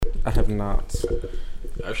not.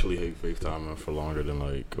 I actually hate FaceTiming for longer than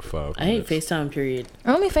like 5 minutes. I hate FaceTime, period.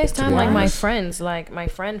 I only FaceTime like my honest. friends, like my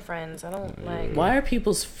friends. I don't like. Why are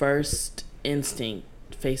people's first instinct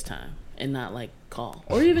FaceTime and not like call?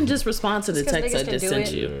 Or even just respond to the Just 'cause text I niggas can just do sent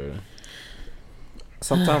it. you. Yeah.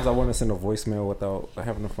 Sometimes I want to send a voicemail without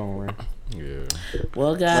having the phone ring. Yeah.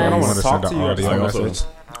 Well, I guys, don't want wanna to talk send to an you. audio I message?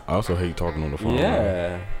 I also hate talking on the phone.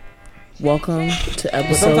 Yeah. welcome to But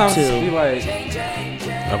episode sometimes it be 2. like,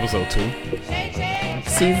 Episode 2.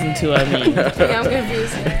 Season 2, I mean. Yeah, I'm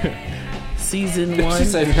confused. Season she 1.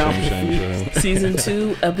 said no. Shame. Season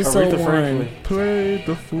 2, episode Aretha 1. Franklin. Played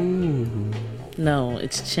the fool. No,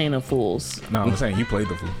 it's Chain of Fools. No, I'm saying you played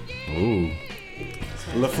the fool. Ooh.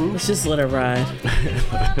 LaFou. Let's just let it ride.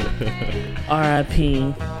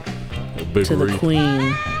 R.I.P. Big to the Reef.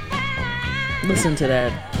 Queen. Listen to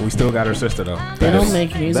that. We still got her sister though. They don't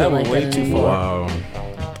make music that went like way that too anymore. far.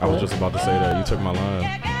 Wow. I was just about to say that. You took my line.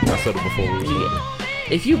 I said it before we were Yeah.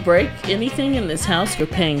 If you break anything in this house, you're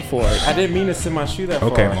paying for it. I didn't mean to send my shoe that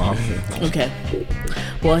Okay, far. mom. Okay.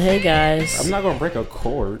 Well, hey guys. I'm not gonna break a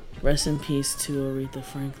cord. Rest in peace to Aretha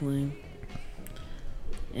Franklin.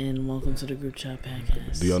 And welcome to the Group Chat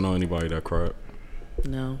Podcast. Do y'all know anybody that cried?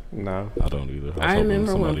 No. No. I don't either. I was hoping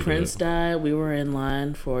remember when somebody Prince did. died, we were in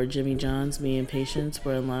line for Jimmy John's. Me and Patience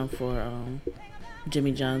were in line for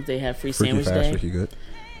Jimmy John's. They had free Freaky sandwich fast, day. freaky good.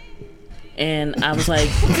 And I was like,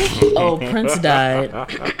 oh, Prince died.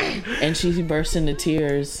 And she burst into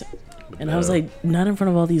tears. And I was like, not in front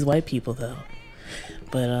of all these white people, though.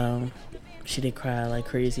 But she did cry like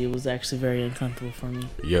crazy. It was actually very uncomfortable for me.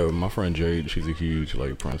 Yeah, my friend Jade, she's a huge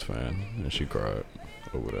like Prince fan, and she cried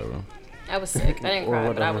or whatever. I was sick. I didn't Or cry,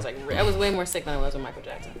 but I whatever. was like, I was way more sick than I was with Michael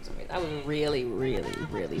Jackson. For some reason. I was really, really,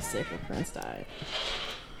 really sick when Prince died.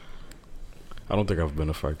 I don't think I've been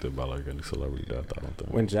affected by like any celebrity death. I don't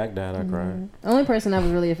think. When Jack died, I cried. The only person I was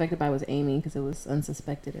really affected by was Amy because it was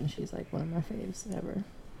unsuspected, and she's like one of my faves ever.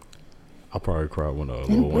 I'll probably cry when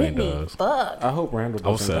Lil Wayne dies. Fuck. I hope Randall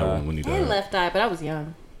I was doesn't sad die. when he And died. Left Eye, but I was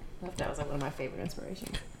young. Left Eye was like one of my favorite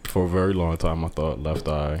inspirations. For a very long time, I thought Left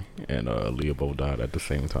Eye and Leah both died at the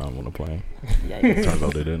same time on the plane. Yikes. Turns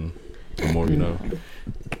out they didn't. The more you know.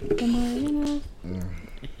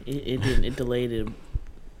 It didn't. It delayed it.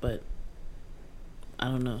 But I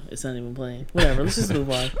don't know. It's not even playing. Whatever. Let's just move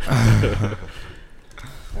on. Are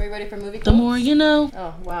we ready for movie The quotes? more you know.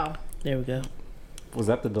 Oh, wow. There we go. Was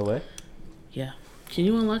that the delay? Yeah. Can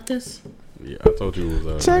you unlock this? Yeah, I told you it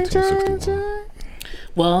was 1961.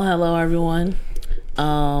 Well, hello everyone.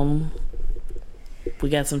 We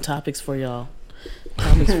got some topics for y'all.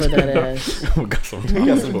 Topics for that ass. We got some We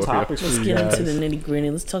got some topics. topics Let's for you get guys. into the nitty gritty.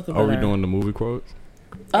 Let's talk about. Are we our- doing the movie quotes?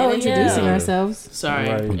 Oh, And introducing yeah. ourselves. Sorry.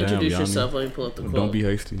 Right. Damn, Introduce Yanni. yourself. Let me pull up the quote. Don't be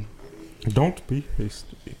hasty. Don't be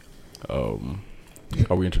hasty.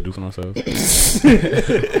 Are we introducing ourselves?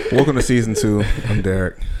 Welcome to season 2. I'm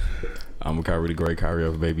Derek. I'm Kyrie the Great, Kyrie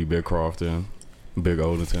of Baby, Big Crofton, Big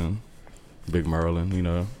Odenton, Big Maryland, you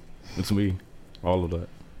know. It's me. All of that.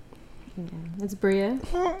 It's Bria.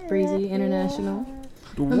 Breezy International.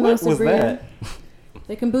 What Melissa was Bria. that?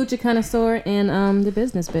 The kombucha connoisseur and the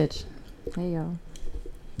business bitch. Hey, y'all.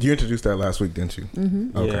 You introduced that last week, didn't you?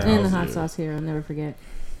 Mm-hmm. Okay. Yeah. And the hot sauce here. I'll never forget.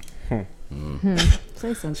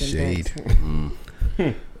 Say something. Shade.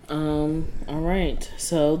 Dex. All right.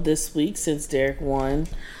 So this week, since Derek won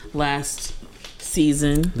last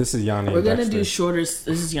season, This is Yanni. we're gonna Dexter. do shorter. This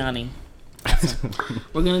is Yanni.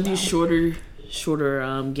 We're gonna do shorter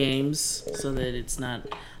games so that it's not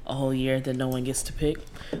a whole year that no one gets to pick.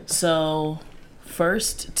 So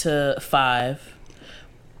 1st to 5,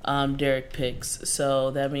 Derek picks. So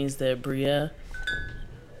that means that Bria,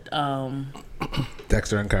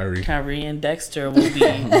 Dexter and Kyrie. Kyrie, and Dexter will be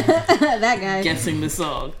That guy. guessing the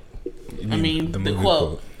song. You I mean the movie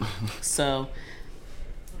quote. So,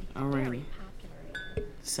 alrighty.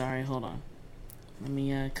 Sorry, hold on. Let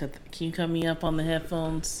me cut. Can you cut me up on the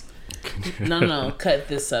headphones? No. Cut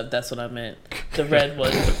this up. That's what I meant. The red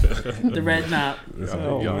one. The red knob.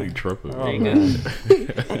 Y'all ain't tripping. There you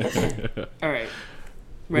go. All right.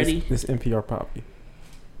 Ready? This NPR Poppy.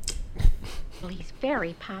 Well, he's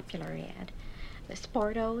very popular, Ed. The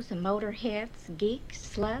sportos, the motorheads, geeks,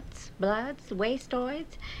 sluts, bloods, wastoids,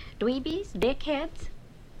 dweebies, dickheads.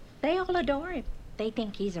 They all adore him. They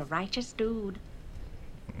think he's a righteous dude.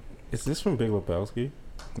 Is this from Big Lebowski?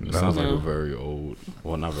 It sounds like a very old,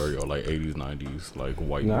 well, not very old, like 80s, 90s, like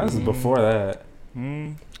white No, this is movie. before that.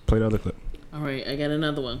 Play the other clip. All right. I got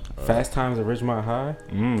another one. Fast Times at Ridgemont High.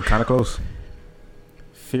 Kind of close.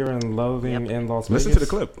 Fear and Loathing in Las Vegas. Listen to the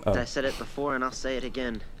clip. Oh. I said it before and I'll say it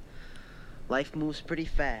again. Life moves pretty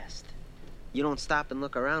fast. You don't stop and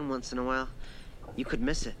look around once in a while, you could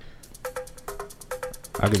miss it.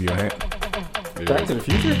 I'll give you a hint. Back to the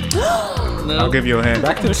Future? No. I'll give you a hint.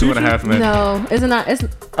 Back to the 2.5 minutes. No, it's not.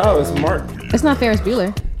 Oh, it's Mark. It's not Ferris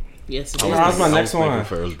Bueller. Yes, it Oh, is. that was my next thinking one.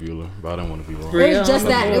 Ferris Bueller, but I didn't want to be wrong. Bria It was just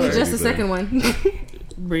on the that. It was board. just the second one.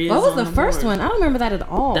 Bria's What was on the first board. one? I don't remember that at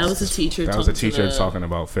all. That was the teacher. That was a talking to teacher the- talking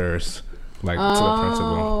about Ferris, like to the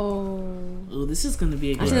principal. Oh. Ooh, this is gonna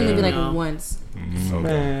be a I good seen the movie game, like y'all. once.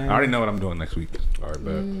 Man. I already know what I'm doing next week. All right,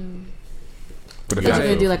 bet. But if You're that-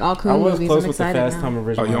 gonna do like all cool I was movies. close I'm with the excited Fast now. Time Oh,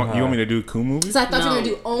 original. you want me to do cool movies? So I thought you were No. gonna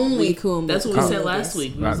do only cool. That's what we movies. said last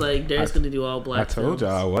week. We was like, Derek's gonna do all black I told films.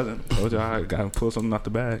 y'all I wasn't. Told y'all I gotta pull something out the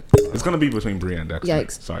bag. It's gonna be between Bria and Dexter.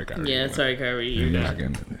 Yikes. Sorry, Kyrie. Yeah, sorry, Kyrie. You're You're not. not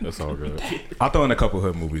getting it. That's all good. I'll throw in a couple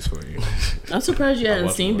hood movies for you. I'm surprised you hadn't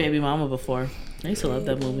watched seen it. Baby Mama before. I used to love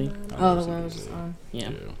that movie. Oh, the one was just on. Yeah.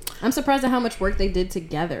 I'm surprised at how much work they did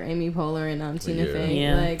together. Amy Poehler and Tina Yeah. Fey.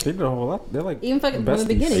 Yeah. Like They did a whole lot. They're like even fucking from the besties.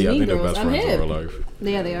 beginning. Yeah, I Mean think they're Girls. best I'm friends in hip. real life.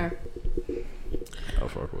 Yeah, they are. I'll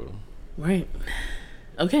fuck with them. Right.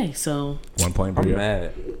 Okay, so 1 point, I'm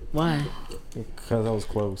Bria. why? because I was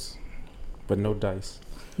close, but no dice.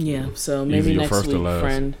 Yeah, so maybe your next first or week, last.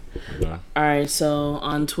 friend. Yeah. All right, so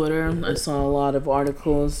on Twitter, I saw a lot of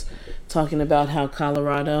articles talking about how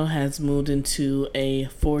Colorado has moved into a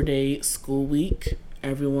 4-day school week.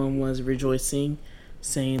 Everyone was rejoicing,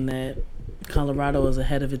 saying that Colorado is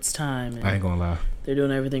ahead of its time I ain't and gonna lie. they're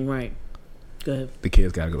doing everything right. Go ahead. The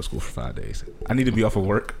kids gotta go to school for 5 days. I need to be off of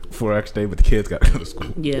work for an extra day, but the kids gotta go to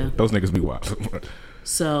school. Yeah, Those niggas be wild.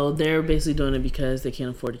 so they're basically doing it because they can't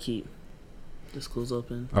afford to keep the schools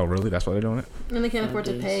open. Oh, really? That's why they're doing it? And they can't 5 afford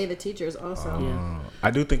to days. pay the teachers also. Yeah. I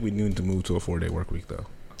do think we need to move to a 4-day work week, though.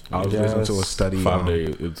 I was Yes. listening to a study. 5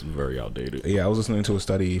 days, it's very outdated. Yeah, I was listening to a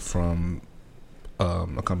study from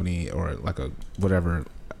a company or like a whatever.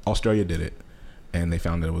 Australia did it, and they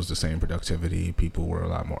found that it was the same productivity. People were a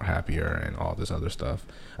lot more happier and all this other stuff.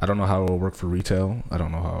 I don't know how it will work for retail. I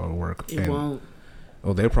don't know how it will work. It won't.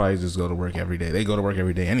 Well, they'll probably just go to work every day. They go to work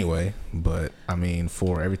every day anyway. But I mean,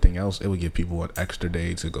 for everything else, it would give people an extra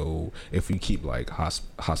day to go. If we keep like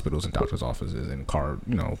hospitals and doctors' offices and car,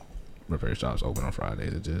 repair shops open on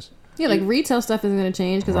Fridays, it just Yeah, like retail stuff isn't going to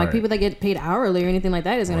change because like Right. people that get paid hourly or anything like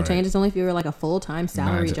that isn't going Right. to change. It's only if you're like a full-time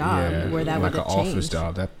salary Nine to- job yeah, where that like would an office change.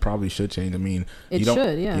 job that probably should change. I mean, It you don't,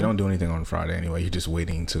 should, yeah. You don't do anything on Friday anyway. You're just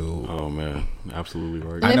waiting to. Oh man, absolutely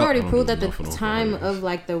right. And they've know- already I don't proved do that the nothing on time Fridays. of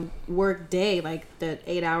like the work day, like the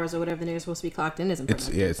 8 hours or whatever they're supposed to be clocked in, isn't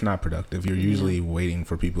productive. It's not productive. You're usually waiting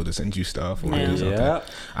for people to send you stuff or Yeah. do something. Yeah.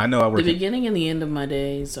 I know. I The work beginning and the end of my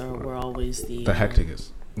days were always the the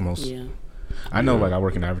hecticest. Most. Yeah. I know. Like I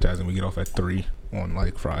work in advertising. We get off at 3 on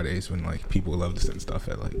like Fridays when like people love to send stuff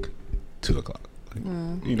at like 2 o'clock. Like,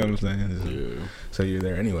 You know what I'm saying? Yeah. So you're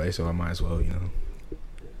there anyway. So I might as well.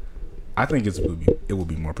 I think it will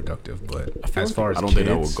be more productive. But as far as I don't think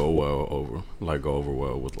that kids- would go over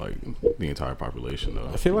well with like the entire population though.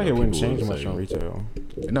 I feel like it wouldn't People change would much say- on retail.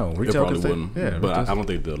 No, It retail probably can stay- wouldn't. Yeah, but retail's- I don't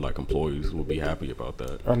think the like employees would be happy about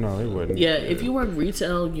that. Oh no, it wouldn't. Yeah, if you work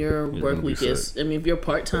retail, your You're work gonna be week is. I mean, if you're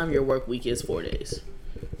part time, your work week is 4 days.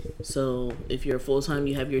 So if you're full time,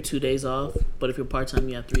 you have your 2 days off. But if you're part time,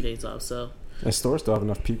 you have 3 days off. So And stores still have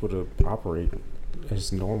enough people to operate.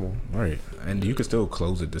 It's normal. Right, and you could still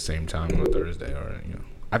close at the same time on a Thursday, or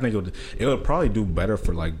I think it would probably do better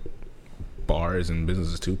for like bars and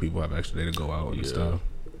businesses too. People have extra day to go out and Yeah. stuff.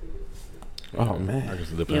 Oh I man.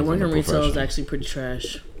 guess it depends yeah, on working the retail is profession. actually pretty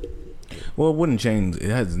trash. Well, it wouldn't change. It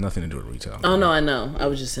has nothing to do with retail. Oh no, I know. I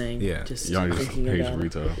was just saying. Yeah. Just Y'all just thinking hates about it.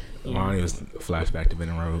 retail. Mine was flashback to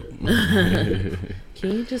Benton Road.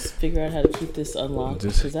 Can you just figure out how to keep this unlocked?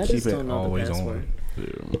 Just Because I keep just it don't know always the on.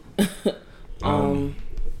 password. Yeah.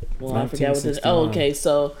 Well, I forgot what this. 1969. Oh, okay.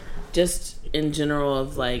 So, just in general,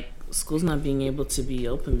 of like schools not being able to be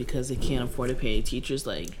open because they can't afford to pay teachers.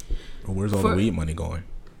 Like, Where's all For- the weed money going?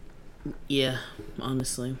 yeah,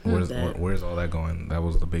 honestly, Where's all that going? That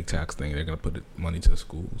was the big tax thing. They're gonna put the money to the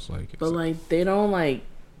schools, like. But like, they don't like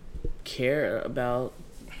care about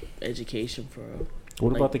education for.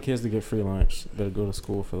 What Like- about the kids that get free lunch? That go to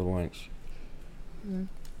school for the lunch.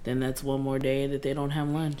 Then that's one more day that they don't have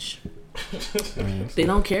lunch. I mean, They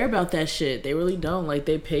don't care about that shit. They really don't. Like,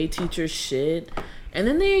 they pay teachers shit. And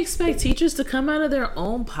then they expect teachers to come out of their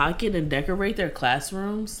own pocket and decorate their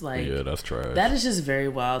classrooms. Like, Yeah, that's trash. that is just very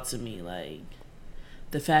wild to me. Like,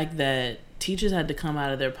 the fact that teachers had to come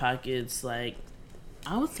out of their pockets, like,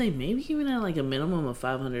 I would say maybe even at like a minimum of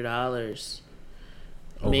 $500.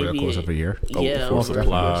 over the course of a year. Yeah, for over the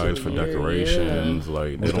supplies, course for of a year, decorations,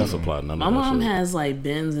 like they don't supply none My of that mom shit. has like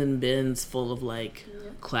bins and bins full of like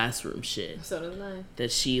classroom shit So does mine.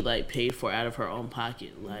 that she like paid for out of her own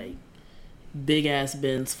pocket. Like big ass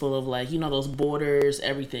bins full of like, you know, those borders,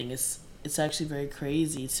 everything. It's it's actually very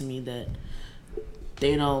crazy to me that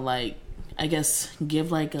they don't like, I guess,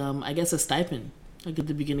 give like I guess a stipend like at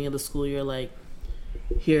the beginning of the school year, like,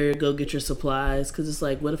 here, go get your supplies, because it's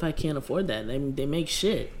like, what if I can't afford that? They make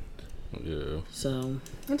shit. Yeah. So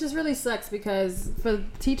it just really sucks, because for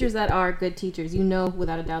teachers that are good teachers, you know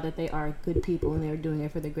without a doubt that they are good people and they're doing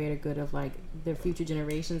it for the greater good of like their future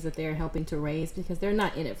generations that they're helping to raise, because they're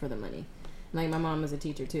not in it for the money. Like, my mom is a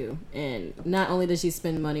teacher too, and not only does she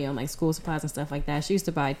spend money on like school supplies and stuff like that, she used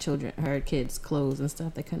to buy her kids clothes and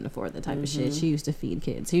stuff they couldn't afford, the type of shit. She used to feed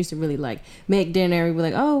kids. She used to really like make dinner. We'd be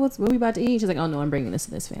like, oh, what we about to eat? She's like, oh no, I'm bringing this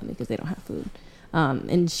to this family because they don't have food.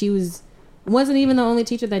 And she wasn't even the only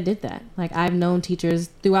teacher that did that. Like, I've known teachers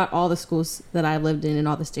throughout all the schools that I lived in and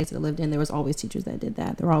all the states that I lived in. There was always teachers that did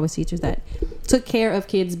that. There were always teachers that took care of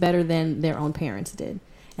kids better than their own parents did.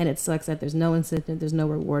 And it sucks that there's no incentive, there's no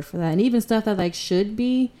reward for that. And even stuff that like should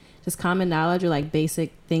be just common knowledge or like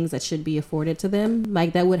basic things that should be afforded to them,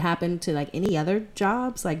 like that would happen to like any other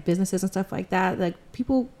jobs, like businesses and stuff like that. Like,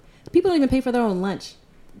 people don't even pay for their own lunch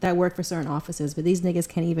that work for certain offices, but these niggas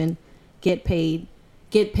can't even get paid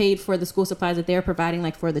for the school supplies that they're providing,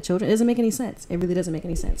 like, for the children. It doesn't make any sense. It really doesn't make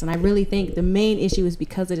any sense. And I really think the main issue is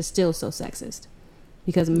because it is still so sexist,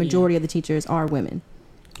 because the majority of the teachers are women.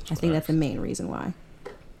 I think that's the main reason why.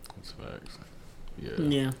 That's facts.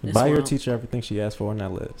 Yeah. Buy your teacher everything she asked for on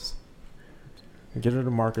that list. Get her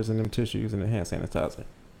the markers and them tissues and the hand sanitizer.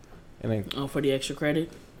 And then, for the extra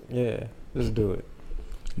credit? Yeah, just do it.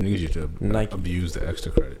 Niggas used to abuse the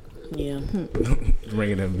extra credit. Yeah.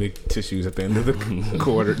 Bringing them big tissues at the end of the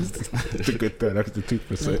quarter to get that extra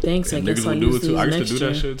 2%. Thanks, I guess I'll use these I used next to do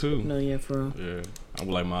year. that shit too. No, yeah, for real. Yeah. I'm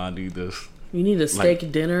like, Ma, I need this. You need a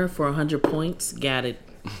steak dinner for 100 points? Got it.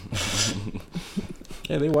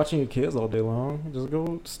 Yeah, they watching your kids all day long. Just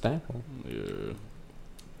go stamp them. Yeah.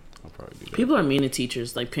 I'll probably do that. People are mean to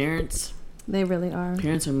teachers. Like, parents. They really are.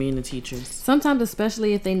 Parents are mean to teachers. Sometimes,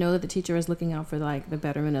 especially if they know that the teacher is looking out for like the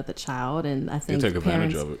betterment of the child, and I think they take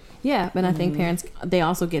advantage parents, of it. Yeah, but I think parents, they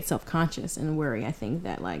also get self-conscious and worry. I think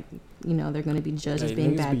that, like, you know, they're going to be judged as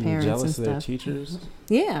being bad parents jealous and of their stuff. teachers.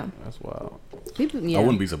 Yeah, that's wild. People, yeah. I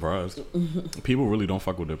wouldn't be surprised. People really don't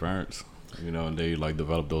fuck with their parents, you know, and they like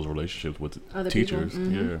develop those relationships with Other teachers.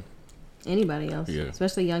 people. Yeah, anybody else, Yeah.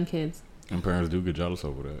 especially young kids. and parents do get jealous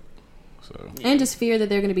over that. So And just fear that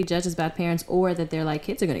they're going to be judged as bad parents, or that their like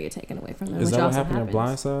kids are going to get taken away from them. Is which that what also happened in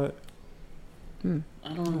happens. Blindside?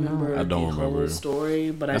 I don't remember I don't the remember. whole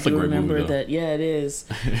story, but That's I a do great remember movie, though. that. Yeah, it is.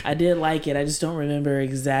 I did like it. I just don't remember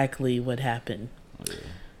exactly what happened. yeah.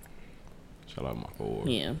 Shout out my forward.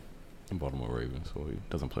 Yeah. Baltimore Ravens, so he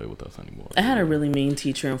doesn't play with us anymore. I had a really mean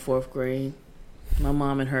teacher in 4th grade. My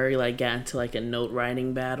mom and her like got into like a note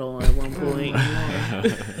writing battle at one point.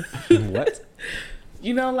 What?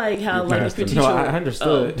 You know, like how like if your teacher. No, I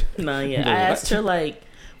understood. Oh, no, yeah. I asked her like,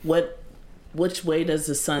 which way does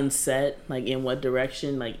the sun set? Like, in what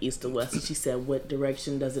direction? Like, east or west? And she said, what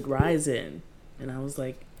direction does it rise in? And I was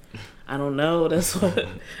like, I don't know. That's what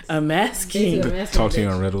I'm asking. Talk to you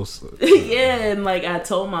on riddles. Yeah, and like I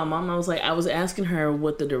told my mom, I was asking her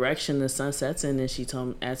what the direction the sun sets in, and she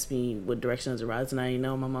asked me what direction does it rise, and I didn't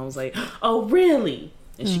know. My mom was like, "Oh, really?"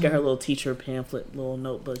 And she got her little teacher pamphlet, little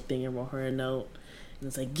notebook thing, and wrote her a note, and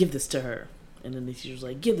it's like, "Give this to her." And then the teacher was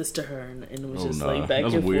like, "Give this to her," and it was just like back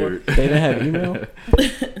That's and weird. forth. They didn't have email?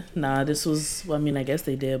 Nah, this was. Well, I mean, I guess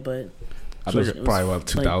they did, but I think it was probably about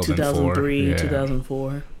 2004. like 2003, Yeah.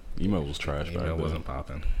 2004. Email was trash back Email then. wasn't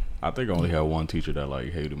popping. I think I only had one teacher that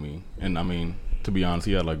like hated me, and I mean, to be honest,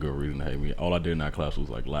 he had like good reason to hate me. All I did in that class was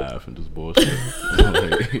like laugh and just bullshit.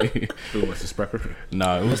 Who was the Sprecher?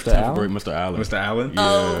 Nah, it was Mr. 10th Allen? grade, Mr. Allen. Mr. Allen?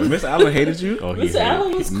 Yeah. Mr. Allen hated you? Oh, Mr.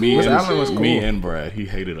 Allen was me. cool. And, Mr. Allen was Me cool. and Brad, he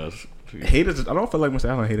hated us. Hated? I don't feel like Mr.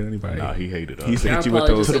 Allen hated anybody. Nah, he hated us. He used to hit you Y'all with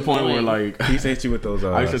those. to the point where annoying. like He used to hit you with those.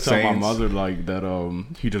 I used to tell my sayings. mother like that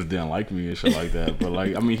he just didn't like me and shit like that. But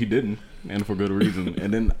like I mean he didn't, and for good reason.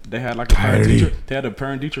 And then they had like a parent Clarity. teacher. They had a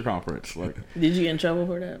parent teacher conference. Like Did you get in trouble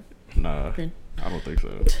for that? nah, Okay. I don't think so.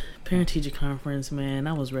 Parent teacher conference, man.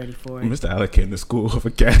 I was ready for it. Mr. Allen came to school with a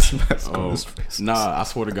gas mask on Oh, his face. nah, I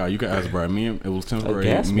swear to God, you can ask Brad. It was 10th A grade.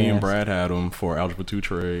 gas Me and mask. Brad had him for Algebra 2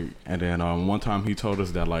 trade. And then one time he told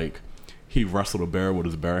us that like he wrestled a bear with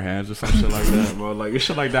his bare hands or some shit like that. Bro, like it's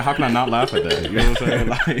shit like that. How can I not laugh at that? You know what I'm saying?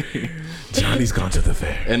 Like, Johnny's gone to the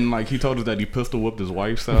fair. and like he told us that he pistol whipped his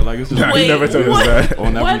wife. So like it's just Nah, he Wait, never told what? us that.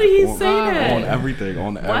 on Why every- did he on- say that? On everything.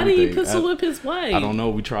 On everything. Why did he pistol whip his wife? I don't know.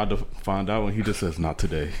 We tried to find out, and he just says, "Not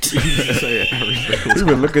today." He just say everything. He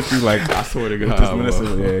would look at you like, I swear to with God, this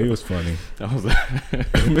minister. bro. Yeah, he was funny. That was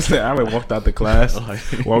Mr. Allen walked out the class Like-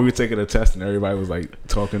 while we were taking a test, and everybody was like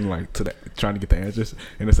talking like trying to get the answers.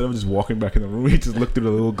 And instead of just walking back in the room. He just looked through the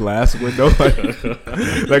little glass window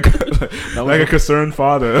like a concerned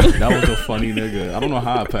father. That was a funny nigga. I don't know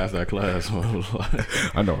how I passed that class.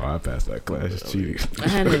 I know how I passed that class. It's cheating. I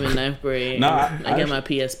had him in 9th grade. Nah, I got my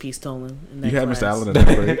PSP stolen. In that You had class. Mr. Allen in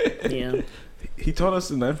 9th grade? Yeah. He taught us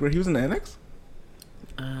in 9th grade. He was in the annex?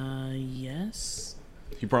 Yes.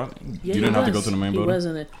 He probably. Yeah, You didn't have to go to the main he building.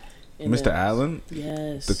 wasn't it. Mr. Allen?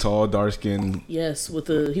 Yes. The tall, dark skinned. Yes,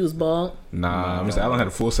 he was bald. Nah, Mr. Allen had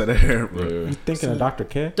a full set of hair. Bro. Yeah. You thinking of Dr.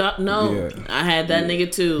 K? No, Yeah. I had that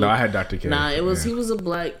nigga too. No, I had Dr. K. Nah, he was a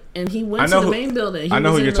black, and he went to the main building. I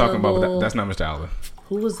know was who you're in talking about, but little- that's not Mr. Allen.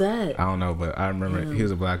 Who was that? I don't know, but I remember he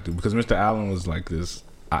was a black dude because Mr. Allen was like this.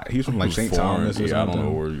 He was from like St. Thomas or Yeah, I something. don't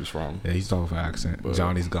know where he was from. Yeah, he's talking with an accent. But-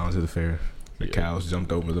 Johnny's gone to the fair. The Yeah. cows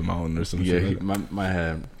jumped over the mountain or some Yeah, shit.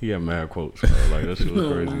 he had mad quotes. Like that shit was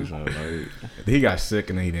crazy. So, like, He got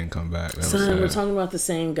sick and then he didn't come back. That was Son, we're sad. talking about the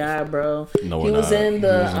same guy, bro. no, He we're was not. in He the,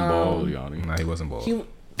 wasn't bald, Yanni. Nah, he wasn't bald.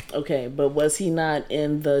 Okay, but was he not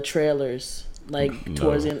in the trailers? Like No.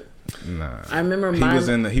 towards the end? Nah, I remember he mine. was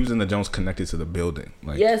in the Jones connected to the building.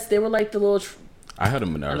 Like, Yes, they were like the little. I had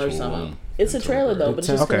him in the I know actual something. room. It's a trailer though, but it's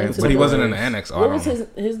just okay, connected to but the he wasn't in building. the annex. Oh, I What don't was know.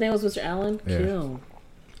 his name? Was Mr. Allen? Yeah. Kill.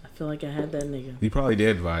 I feel like I had that nigga. He probably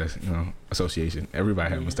did by association.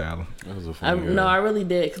 Everybody had Mr. Allen. That was a funny guy. No, I really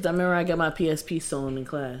did because I remember I got my PSP stolen in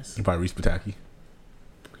class. He probably Reese Pataki.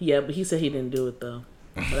 Yeah, but he said he didn't do it though.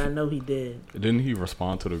 But I know he did. Didn't he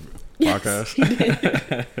respond to the Yes, podcast? he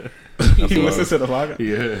did. He listens to the podcast.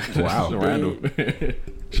 Yeah. Wow. Random.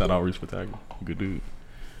 Shout out Reese Pataki. Good dude.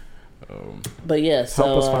 But yeah, so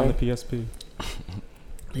Help us find the PSP.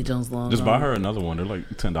 Lee Jones long. Just buy her another one. They're like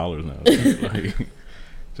 $10 now. Like,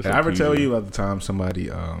 just Did I ever like tell easy. you at the time somebody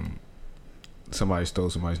stole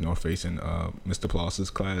somebody's North Face in Mr. Ploss's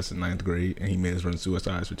class in 9th grade, and he made us run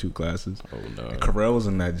suicides for 2 classes. Oh no. And Carell was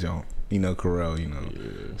in that jump. You know Carell,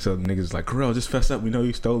 Yeah. So the niggas like, Carell, just fess up. We know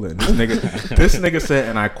you stole it. And this nigga said,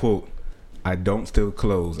 and I quote, "I don't steal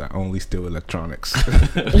clothes. I only steal electronics."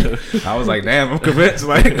 I was like, damn, I'm convinced.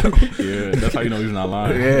 Like, Yeah, that's how you know he's not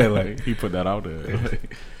lying. Yeah, like- he put that out there.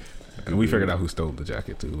 and we figured out who stole the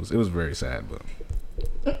jacket too. It was very sad, but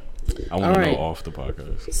I want to Alright. know off the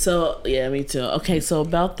podcast. So yeah, me too. Okay, so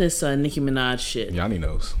about this Nicki Minaj shit, Yanni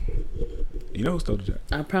knows. You know who stole the jacket?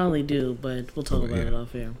 I probably do, but we'll talk Oh, about yeah. it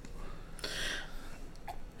off here.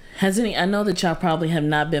 I know that y'all probably have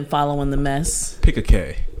not been following the mess. Pick a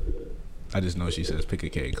K. I just know she says pick a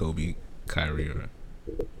K. Kobe, Kyrie, or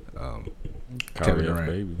Kevin Kyrie F. Durant.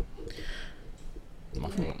 Baby. My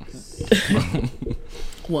phone.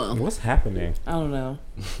 Well, What's happening? I don't know.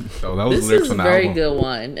 Oh, that was This lyrics is a from the very album. good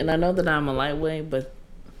one, and I know that I'm a lightweight, but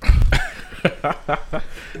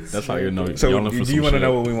That's how you know. So, y'all in for do some you want to shit.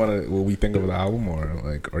 know what we think of the album, or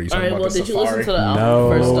like, are you all talking right. about Well, the did you Safari? listen to the album No.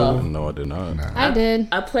 first off? No, I did not. Nah. I did.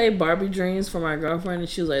 I played Barbie Dreams for my girlfriend, and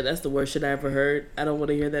she was like, "That's the worst shit I ever heard. I don't want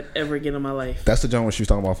to hear that ever again in my life." That's the joint where she was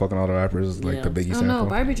talking about fucking all the rappers, like Yeah. the Biggie Oh sample. no,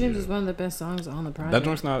 Barbie Dreams is one of the best songs on the project. That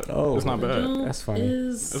joint's not. Oh. It's not bad. That's funny.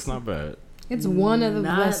 It's not bad. It's one of the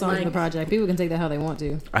Not best songs on the like- project. People can take that how they want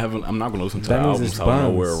to. I'm not gonna listen to That the means album, it's so I don't know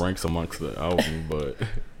where buns. it ranks amongst the album, but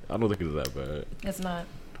I don't think it's that bad. It's not.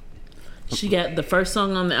 She got the first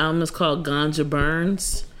song on the album is called Ganja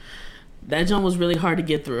Burns. That joint was really hard to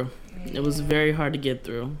get through. It was very hard to get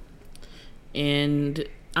through, and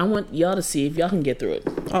I want y'all to see if y'all can get through it.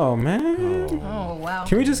 Oh man. Oh wow.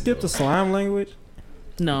 Can we just skip the slime language?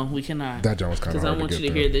 No, we cannot. That joint was kind of Because hard I want to you get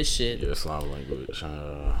to through. hear this shit. Yeah, slime language.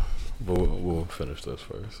 But we'll finish this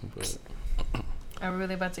first. But I'm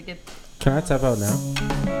really about to get. Can I tap out now?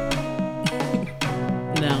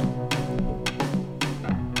 No.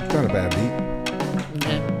 It's not a bad beat.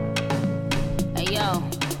 Okay. Hey yo,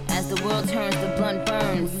 as the world turns, the blunt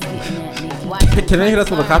burns. Can they hit us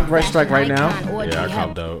with a copyright strike right now? yeah, I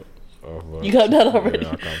copped out. You got that already?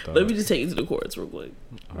 Yeah, I copped out. Let me just take you to the chorus real quick.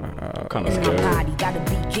 I'm kind of My scared. body gotta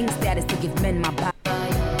be king status to give men my body.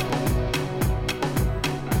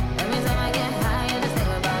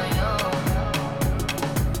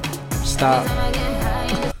 Stop.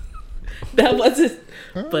 That wasn't.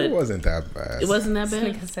 But But it wasn't that bad. it wasn't that bad.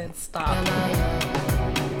 Nigga said stop.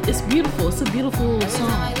 It's beautiful. It's a beautiful song.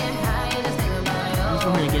 I just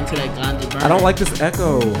want her to get into that Ganja Burns. I don't like this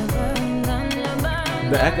echo.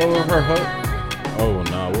 The echo of her hook. Oh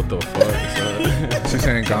no! What the fuck? Is that? She's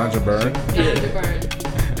saying Ganja Burn.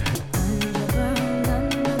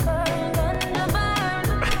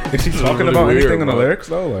 Is she talking really about weird, anything in the bro. lyrics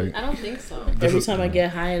though? Like, I don't think so. Every time I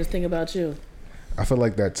get high, I just think about you. I feel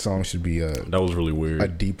like that song should be That was really a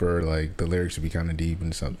weird. deeper, like the lyrics should be kind of deep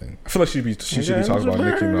and something. I feel like she should be Yeah, talking about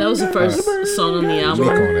Nicki Minaj. That was the first song on the Leak album.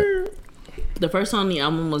 on it. The first song on the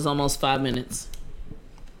album was almost 5 minutes.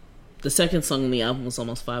 The second song on the album was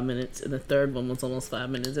almost 5 minutes, and the third one was almost 5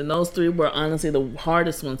 minutes. And those three were honestly the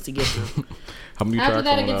hardest ones to get through. How many After tracks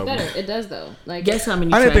that, on it gets the better. album? It does though. Like, Guess how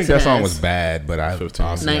many I didn't tracks think that it song has? was bad, but I 15.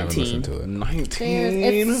 honestly haven't 19. listened to it.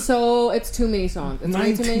 19. it's too many songs. It's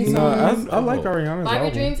way too many No, songs. I like Ariana's Barbie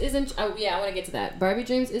album. Dreams isn't. Oh yeah, I want to get to that. Barbie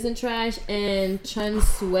Dreams isn't trash, and Chun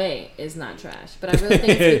Sway is not trash. But I really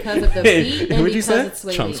think it's because of the beat and What'd you because say? it's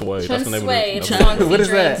Sway. Chun Sway. Chun That's the name of Sway. the- It's that's a song the- What is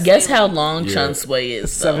featuring that? Guess how Sway. long Yeah. Chun Sway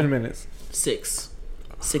is. 7 minutes.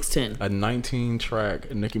 6:10. A 19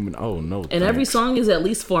 track Nicki Minaj. Oh no. And every song is at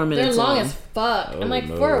least 4 They're minutes long long. as fuck. Oh, I'm like,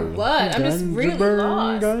 no. for what? I'm just really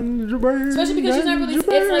lost. Especially because she's not really. It's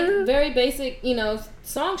like very basic,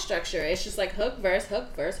 song structure. It's just like hook, verse,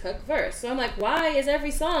 hook, verse, hook, verse. So I'm like, why is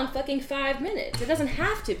every song fucking 5 minutes? It doesn't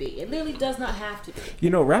have to be. It literally does not have to be.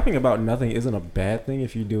 Rapping about nothing isn't a bad thing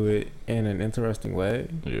if you do it in an interesting way.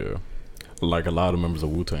 Yeah. Like a lot of members of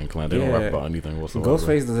Wu-Tang Clan, they don't Yeah. rap about anything whatsoever.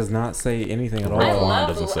 Ghostface does not say anything at all. I Raekwon love,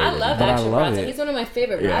 doesn't say I anything. love But I Action love Bronson. it. He's one of my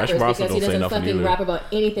favorite Yeah, Action rappers Bronson because he don't say doesn't nothing fucking either. rap about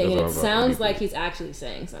anything, Doesn't and it rap about sounds anything. like he's actually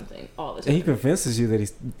saying something all the And time. he convinces you that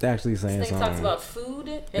he's actually saying This thing talks something. about food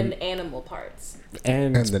and animal parts,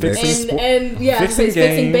 And And the fixing next- and yeah, fixing he's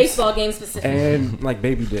fixing games. baseball games specifically. and like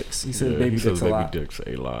baby dicks. He says Yeah, baby he says dicks a lot. baby dicks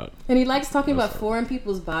a lot. And he likes talking That's about foreign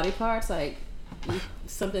people's body parts, like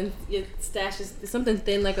something it stashes something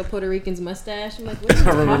thin like a Puerto Rican's mustache. I'm like, what are you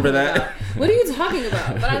I remember talking that. about? What are you talking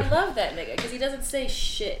about? But I love that nigga because he doesn't say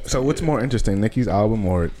shit. So what's more interesting, Nicki's album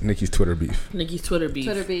or Nicki's Twitter beef? Nicki's Twitter beef.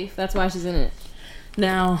 Twitter beef. That's why she's in it.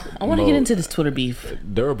 Now, I want to get into this Twitter beef.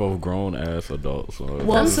 They're both grown ass adults. So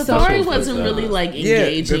Well, I'm Safari so wasn't pissed really off. like Yeah,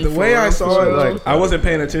 engaging. the way I saw for it, real. like I wasn't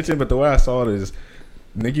paying attention, but the way I saw it is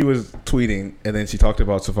Nicki was tweeting, and then she talked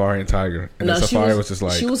about Safari and Tiger, and then Safari was just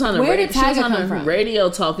like, she was on Where the did she was Tiger on come the from? radio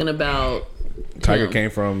talking about Tiger him. came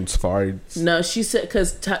from Safari. No, she said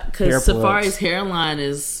because Hair Safari's plugs. hairline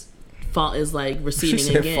is like She receding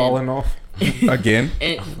said again. falling off. Again.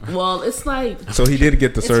 And, well, it's like So he did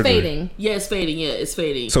get the It's surgery. fading. yeah, it's fading. Yeah, it's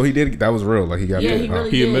fading. So he did. That was real. Like he got. Yeah, bit. he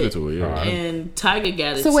really He did. admitted to it. Yeah. And Tiger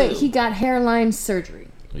got it So wait, too. he got hairline surgery,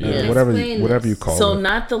 Yeah. Whatever Explain you this. call So it.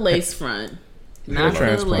 not the lace front, not the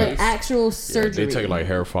transplant. lace. but actual Yeah, surgery. they take like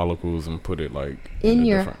hair follicles and put it like In a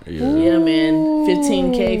your- different- yeah. Yeah, man,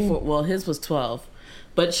 15K for well, his was 12,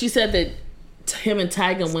 but she said that him and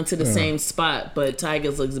Tiger went to the same spot, but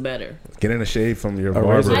Tiger's looks better. Getting a shave from your A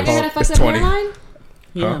barber. razor. Tiger had a It's fucked up 20. hairline.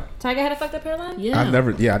 Yeah, Tiger had a fucked up hairline. yeah. I've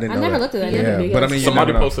never. Yeah, I didn't. I know never that. looked at that. Yeah, Never but I mean, you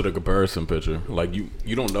Somebody never know. posted a comparison picture. Like you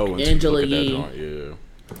don't know until Angela you look at Yee. that joint.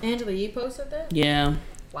 Yeah. Angela Yee posted that. Yeah,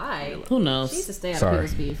 Why? who She knows? used to stay out Sorry.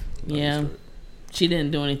 of people's beef. Yeah, she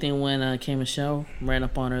didn't do anything when K Michelle ran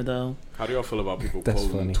up on her though. How do y'all feel about people That's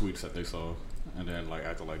posting funny. tweets that they saw and then like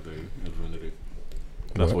acting like they invented it?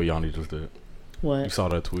 That's what Yanni just did. You What? saw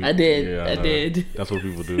that tweet? I did. Yeah, I know. did. That's what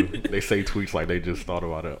people do. They say tweets like they just thought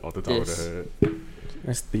about it off the top Yes. of their head.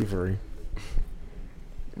 That's thievery.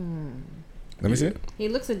 Let me see it. He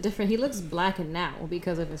looks a different. He looks black now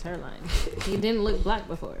because of his hairline. He didn't look black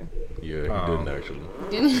before. Yeah, he didn't actually.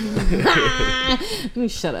 You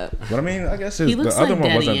shut up. But I mean, I guess He the looks other like one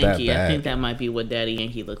Daddy wasn't Yankee. that I think bad. that might be what Daddy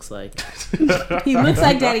Yankee looks like. He looks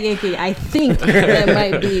like Daddy Yankee. I think that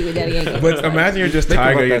might be what Daddy Yankee. But looks like. imagine you're just Think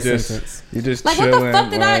Tiger. about You're that just sentence. Like, what chilling, the fuck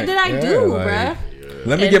did I like, do, like, bruh?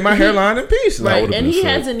 Let me And get my he- hairline in peace. Like, Right, would've and been he sick.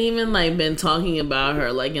 hasn't even like been talking about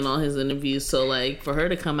her like in all his interviews. So like for her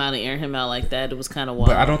to come out and air him out like that, it was kind of wild.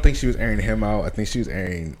 but I don't think she was airing him out. I think she was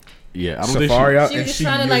airing Yeah, I don't Safari out, She was and just she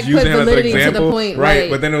trying to, was like, using put him as an validity to the example, point, right? right.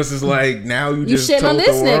 But then it was just like, now you just shitting told on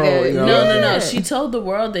this the world, nigga. you know? No. Yeah. She told the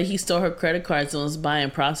world that he stole her credit cards and was buying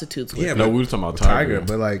prostitutes with Yeah, her. No, but we were talking about Tiger, Tiger.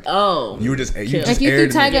 but like, Oh, you were just you Like, just Like you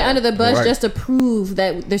aired threw Tiger it. under the bus Right. just to prove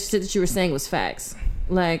that the shit that you were saying was facts.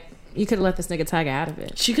 Like you could have let this nigga Tiger out of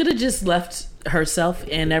it. she could have just left herself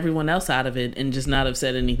and everyone else out of it and just not have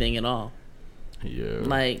said anything at all. Yeah,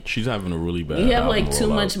 Like, she's having a really bad. You have album like too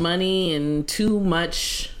rollout. much money and too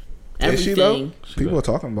much Is she though? everything. People are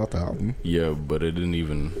talking about the album. Yeah, but it didn't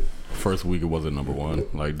even. First week it wasn't number one.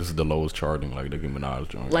 Like this is the lowest charting. Like Nicki Minaj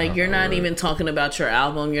joint. Like you're not even talking about your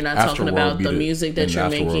album. You're not talking Astroworld about beat the it, music that and you're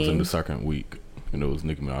Astroworld's in making. the second week, and it was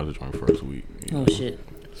Nicki Minaj joint first week. you Oh know. shit!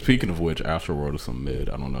 Speaking of which, Astroworld is some mid.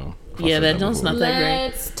 I don't know. if I Yeah, said that joint's before. not that great.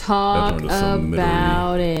 Let's talk That joint is some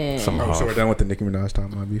about middle-y- it. some Oh, so we're half. done with the Nicki Minaj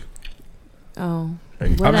timeline beef. Oh, Hey,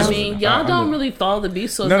 What I else? mean, y'all don't really follow the beef,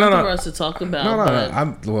 so it's No, no, nothing no. for us to talk about.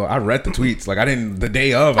 No, but I read the tweets. Like I didn't the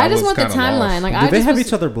day of. I just was want the kinda timeline. lost. Like Did I they just have was-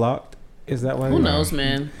 each other blocked? Is that why? who knows,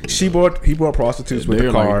 man? he bought prostitutes with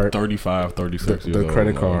They're the like card, 35, 36 the years old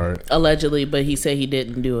credit now. card. Allegedly, but he said he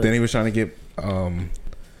didn't do it. Then he was trying to get.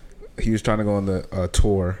 He was trying to go on the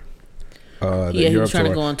tour. The Yeah, he Europe was trying to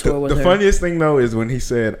tour. go on tour with the her. funniest thing though is when he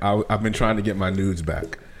said, "I've been trying to get my nudes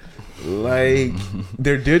back." Like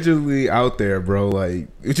they're digitally out there, bro. Like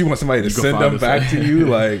if you want somebody to You can send find them us. back to you,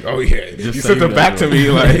 like oh yeah, Just you save sent them that, back to bro. me,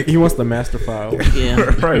 like He wants the master file. Yeah.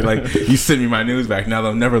 right, like you sent me my nudes back. Now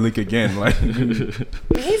they'll never leak again. Like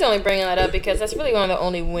He's only bringing that up because that's really one of the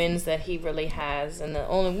only wins that he really has, and one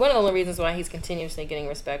of the only reasons why he's continuously getting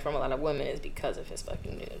respect from a lot of women is because of his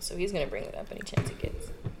fucking nudes. So he's gonna bring it up any chance he gets.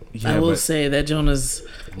 I will say that Jonas.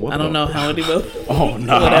 I don't know how many will. Oh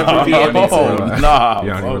no! Whatever be able to. Oh no!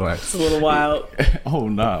 yeah, bro. relax. It's a little wild. Oh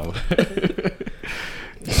no!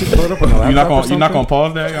 She pulled it up on the You're laptop or not something? gonna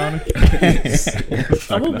pause that,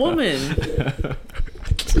 Yanni? I'm a woman.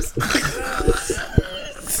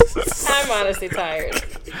 I'm honestly tired.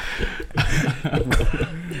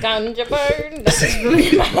 Ganja burn. That's just really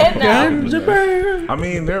in my head now. Ganja burn. I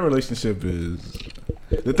mean, their relationship is.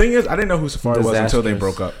 The thing is, I didn't know who Safari was until they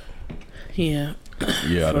Disastrous. broke up. Yeah.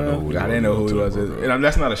 Yeah, I don't know. Who I didn't know who he was, until- and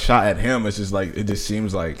that's not a shot at him. It's just like it just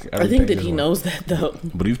seems like I think everything that is he wrong. knows that though.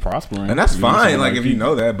 But he's prospering, and that's You know what I'm fine. saying? Like if he you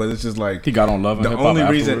know that, but it's just like he got on Love and the Hip Hop only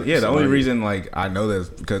reason. afterwards, Yeah, the only like- reason like I know this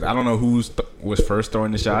because I don't know who was first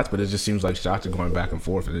throwing the shots, but it just seems like shots are going back and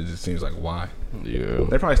forth, and it just seems like why Yeah,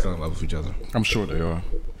 they're probably still in love with each other. I'm sure they are.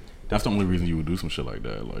 That's the only reason you would do some shit like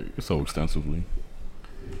that, like so extensively.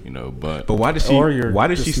 You know, but But why did she? Or you're Why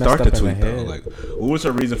did she just start messed the up in tweet the though? head. Like, what was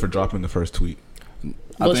her reason for dropping the first tweet?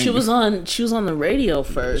 I Well, think she was on the radio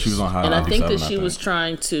first. She was on Hot and I think 97, that I she think. was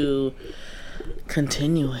trying to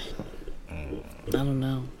continue it.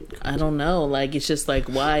 I don't know. Like it's just like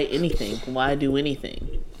why anything? Why do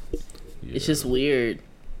anything? It's just weird.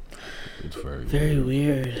 It's Very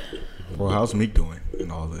weird. Well, how's Meek doing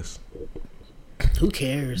in all this? Who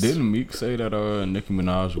cares? Didn't Meek say that Nicki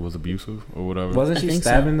Minaj was abusive or whatever? Wasn't I she think so.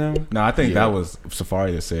 stabbing them? No, I think Yeah. that was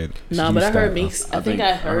Safari that said. No, she but I heard stabbed Meek. them. I think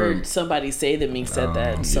I heard somebody say that Meek said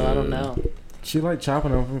that. So I don't yeah. know. She like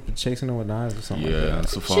chopping them, chasing them with knives or something. Yeah, like and that.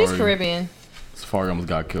 Safari. She's Caribbean. Safari almost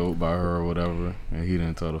got killed by her or whatever, and he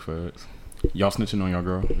didn't tell the feds. Y'all snitching on your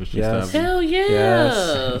girl? If she Yes. stabbed you? Hell yeah.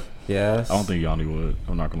 Yes. Yes. I don't think Yanni would.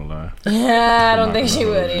 I'm not gonna lie. Yeah, I don't think she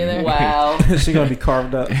would either. Wow. She gonna be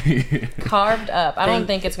carved up. Carved up. I don't Thank-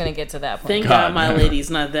 think it's gonna get to that point. Thank God, God my no. lady's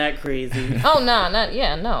not that crazy. Oh no,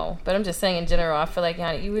 no. But I'm just saying in general. I feel like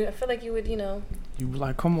I feel like you would, you know. You was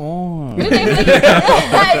like, come on.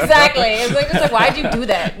 Exactly. It's like, why'd you do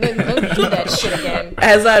that? Don't do that shit again.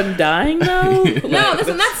 As I'm dying though. No, this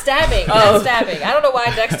is not stabbing. Oh. Not stabbing. I don't know why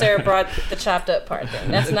Dexter brought the chopped up part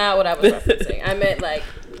then. That's not what I was referencing. I meant like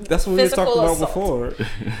That's what we were physical talking about assault. before.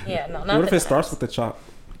 Yeah, no, not What if the it starts knives. with the chop?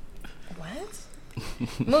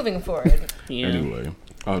 What? Moving forward. Yeah. Anyway,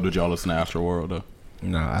 did y'all listen to Astro World though?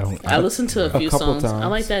 No, I don't. I listened to a few couple songs. I times,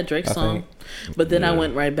 like that Drake I song. think. But then I Yeah.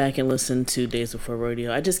 went right back and listened to Days Before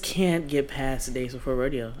Rodeo. I just can't get past Days Before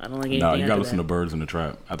Rodeo. I don't like anything No, you gotta after listen to that. Birds in the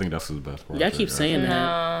Trap. I think that's his best part. Y'all keep saying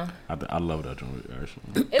that. No, I love that joint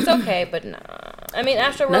actually. it's okay, but nah. I mean,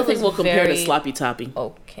 After World Nothing was will compare very to Sloppy Toppy.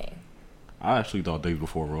 okay. I actually thought Days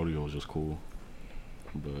Before Rodeo was just cool,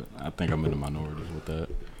 but I think I'm in the minorities with that.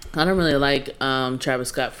 I don't really like Travis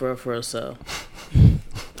Scott for real, so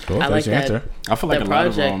Cool, I like that's your that. answer. I feel like That a lot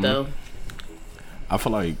of project though. I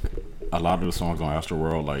feel like a lot of the songs on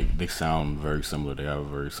Astroworld, like they sound very similar. They have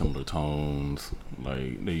very similar tones.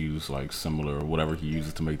 Like they use like similar whatever he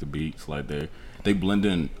uses to make the beats. Like they blend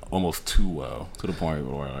in almost too well to the point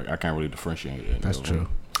where like I can't really differentiate it. That's true.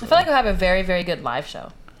 I feel like he'll have a very, very good live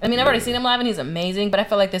show. I mean, I've already seen him live and he's amazing, but I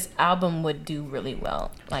feel like this album would do really well,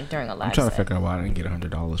 like during a live I'm trying to set. figure out why I didn't get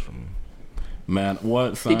 $100 from him. Man,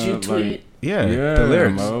 what? Son? Did you tweet Like, it? Yeah, yeah, the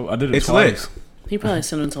lyrics. Mo. I did it It's twice. He probably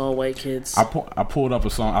sent them to all white kids. I pulled up a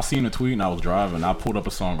song. I seen a tweet and I was driving. I pulled up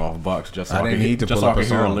a song off Bucks just so I didn't need to just pull so I up a could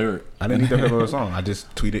hear a song. lyric. I didn't need to pull up a song. I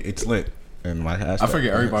just tweeted "It's lit" and my hashtag. I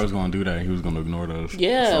figured everybody was gonna do that. And he was gonna ignore those.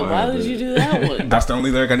 Yeah, So I why had did to- you do that one? That's the only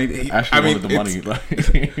lyric I need. Actually, wanted the money. it's-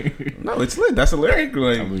 Like, No, it's lit. That's a lyric.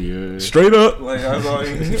 Like I mean, yeah. straight up. Like that's all.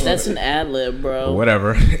 That's an ad lib, bro.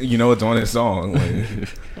 Whatever. You know it's on his song. Like,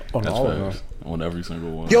 On That's all of them. facts. On every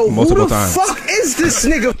single one. Yo, multiple who the times. fuck is this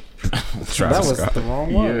nigga? That Travis was Scott. the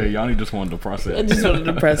wrong one. Yeah, Yanni just wanted to press I it. just wanted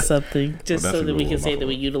to press something, just Well, that's so a that we good can one, say my that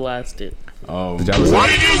we fault. utilized it. Did y'all listen?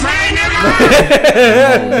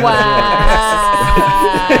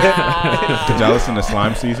 Wow. Did y'all listen to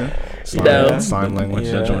Slime Season? No. Slime Language.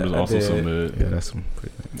 Yeah, That joint is I also did. some mid. Yeah, that's some.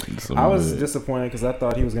 Some I was mid. disappointed because I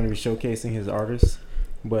thought he was going to be showcasing his artists,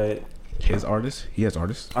 but His artist? He has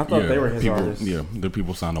artists. I thought they were his people, artists. Yeah, the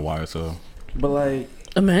people signed to YSL. But like,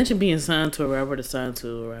 Imagine being signed to a rapper to sign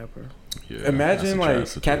to a rapper. Yeah, imagine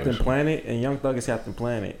that's a trash like Captain situation. Planet and Young Thug is Captain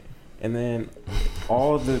Planet, And then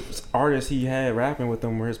all the artists he had rapping with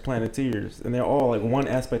him were his Planeteers, and they're all like one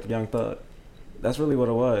aspect of Young Thug. That's really what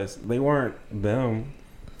it was. They weren't them.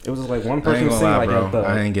 It was just like one person singing like Young Thug.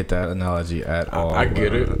 I didn't get that analogy at all. I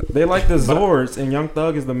get it. They like the Zords, and Young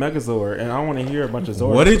Thug is the Megazord, and I want to hear a bunch of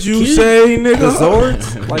Zords. What did you say, nigga? The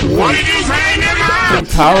Zords? Like, what did you say, nigga?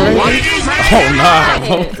 Power Rangers? What did you say? Oh, nah.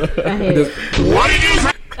 I hate it. What did you say?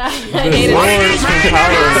 I hate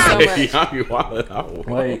it so much.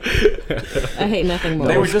 Like, I hate nothing more.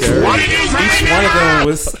 they were just each one of them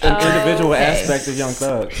was an individual aspect of Young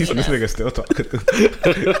Thug. This nigga still talking.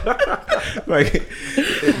 Like,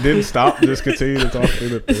 it didn't stop. Just continue to talk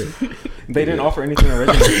through the thing. They didn't offer anything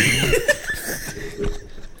original.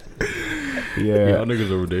 Yeah, Y'all niggas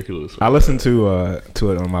are ridiculous. I listened to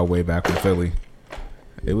it on my way back from Philly.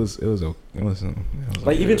 It was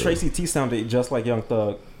Like even Tracy T sounded just like Young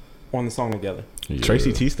Thug on the song together. Yeah.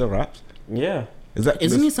 Tracy T still raps. Yeah.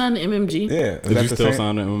 Isn't he signed to MMG? Yeah. Did you still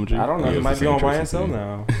sign to MMG? I don't know. Yeah, He it's might the be same on Tracy YSL T.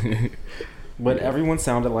 now. But everyone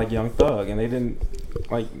sounded like Young Thug, and they didn't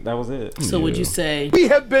like that was it. So would you say We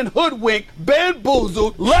have been hoodwinked,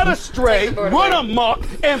 bamboozled, led astray, run amok,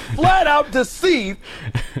 and flat out deceived.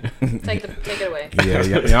 Take it away. Yeah.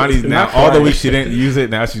 Yanni's now, although she didn't use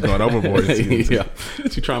it, now she's going overboard. Yeah,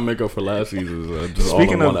 she trying to make up for last season's just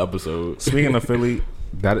Speaking all in of- one episode. Speaking of Philly,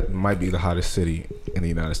 that might be the hottest city in the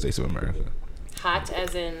United States of America. Hot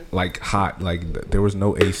as in. Like hot, like there was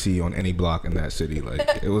no AC on any block in that city. Like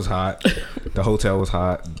it was hot. The hotel was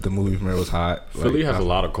hot. The movie premiere was hot. Philly like, has a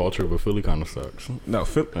lot of culture, but Philly kind of sucks. No,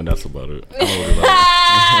 And that's about it. I'm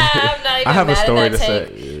not even I have a mad story at to that say.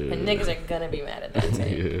 take. But niggas are gonna be mad at that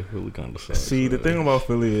take. Yeah, Philly kind of sucks. See, the thing about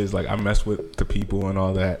Philly is like I mess with the people and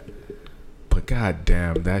all that, but god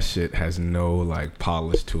damn, that shit has no like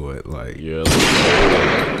polish to it. Like Yeah.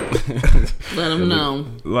 let them know?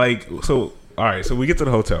 like so. All right, so we get to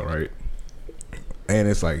the hotel, right? And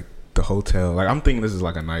it's like the hotel. Like I'm thinking this is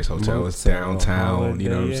like a nice hotel. It's downtown. You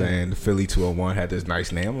know what I'm saying? The Philly 201 had this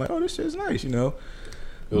nice name. I'm like, oh, this shit's nice. You know.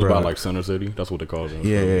 It was Bruh. about like Center City. That's what they call it.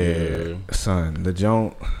 Yeah. Son, the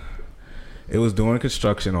joint. It was doing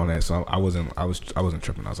construction on that, so I wasn't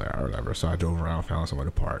tripping. I was like, all right, whatever. So I drove around, found somewhere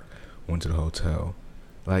to park, went to the hotel.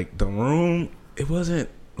 Like the room, it wasn't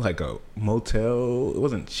like a motel. It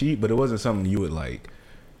wasn't cheap, but it wasn't something you would like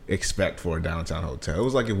expect for a downtown hotel. It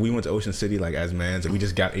was like if we went to Ocean City like as mans and we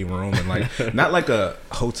just got a room and like not like a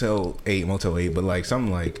Motel 8, but like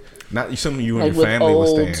something like not something you and Like your with family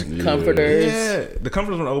would old stay in. comforters. Yeah, the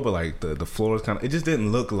comforters were old, but like the floors kind of, it just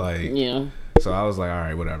didn't look like. Yeah. So I was like, all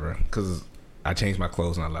right, whatever, because I changed my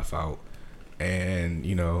clothes and I left out, and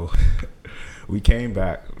you know, we came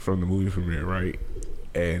back from the movie premiere, right?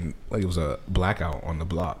 And like it was a blackout on the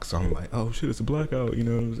block, so I'm like, oh shit, it's a blackout. You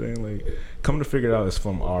know what I'm saying? Like, come to figure it out, it's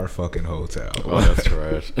from our fucking hotel. Oh, that's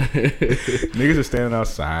trash. Niggas are standing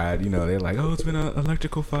outside. You know, they're like, oh, it's been an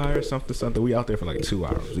electrical fire, something. We out there for like 2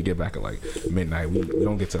 hours. We get back at like midnight. We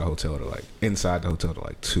don't get to the hotel to like inside the hotel to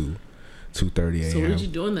like 2:30 a.m. So what did you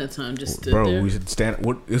do in that time? Just stood Bro, there? we should stand.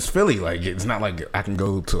 It's Philly. Like, it's not like I can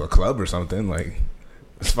go to a club or something. Like,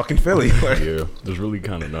 it's fucking Philly. Like, Yeah, there's really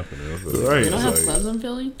kind of nothing else. Right. They don't have Like- clubs in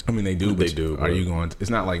Philly? I mean, they do. They But do, Are but- you going?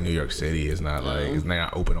 It's not like New York City. It's not like it's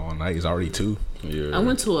not open all night. It's already 2. Yeah. I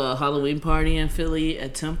went to a Halloween party in Philly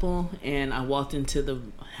at Temple, and I walked into the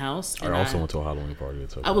house. I And also went to a Halloween party.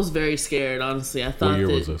 At I was very scared, honestly. I thought What year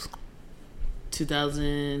that was this?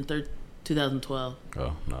 2012.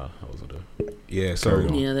 Oh, nah, I wasn't there. Yeah. So Carry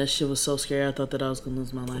on. Yeah, that shit was so scary. I thought that I was gonna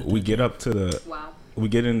lose my life. we get up to the. Wow. We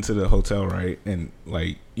get into the hotel, right? And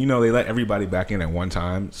like, you know, they let everybody back in at one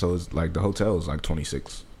time. So it's like the hotel is like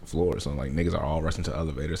 26 floors. So like niggas are all rushing to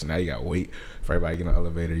elevators. So now you gotta wait for everybody to get in the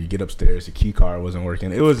elevator. You get upstairs, the key card wasn't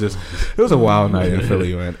working. It was a wild night in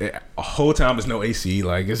Philly, man. A whole time there's no AC.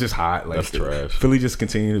 Like it's just hot. Like That's trash. Philly just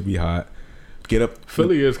continued to be hot. Get up.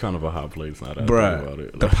 Philly is kind of a hot place. Not that about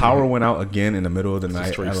it. Bruh, the power went out again in the middle of the It's a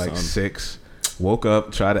night straight at like sun. 6. Woke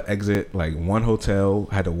up, tried to exit like one hotel,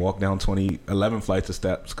 had to walk down 11 flights of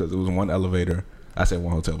steps because it was one elevator. I said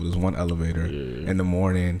one hotel, but it was one elevator in the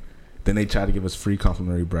morning. Then they tried to give us free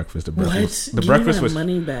complimentary breakfast. The breakfast, What? the Give me breakfast that was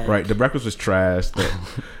money back. right. The breakfast was trash.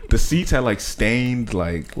 The seats had like stained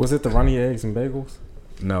like. Was it the runny eggs and bagels?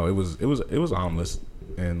 No, it was omelets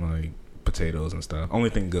and like potatoes and stuff. Only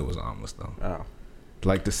thing good was omelets though. Oh.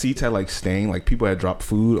 Like the seats had like stain, like people had dropped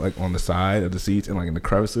food like on the side of the seats and like in the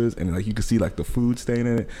crevices, and like you could see like the food stain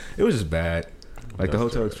in it. It was just bad. Like the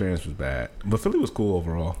hotel experience was bad, but Philly was cool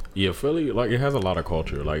overall. Yeah, Philly, like it has a lot of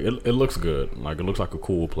culture. Like it looks good. Like it looks like a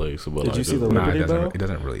cool place. But Did like, you see the Liberty Bell? It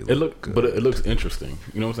doesn't really. Good. But it looks interesting.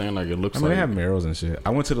 You know what I'm saying? Like it looks. I mean, like, they have murals and shit.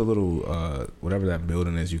 I went to the little whatever that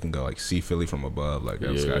building is. You can go like see Philly from above, like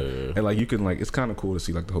that sky. And like you can like it's kind of cool to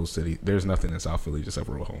see like the whole city. There's nothing in South Philly just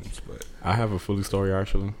several homes. But I have a Philly story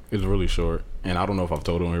actually. It's really short, and I don't know if I've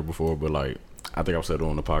told it on here before, but like I think I've said it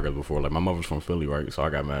on the podcast before. Like my mother's from Philly, right? So I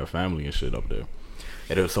got mad family and shit up there.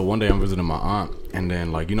 So one day I'm visiting my aunt, and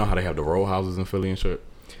then like you know how they have the row houses in Philly and shit.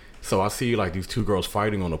 So I see like these two girls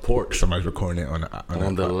fighting on the porch. Somebody's recording it on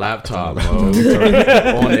the laptop, like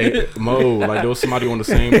there was somebody on the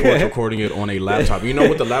same porch recording it on a laptop. You know,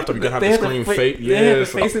 with the laptop you gotta have the screen fake. Yeah,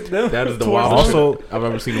 that is the wildest shit I've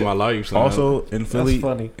ever seen in my life. Son. Also in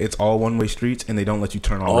Philly, it's all one-way streets, and they don't let you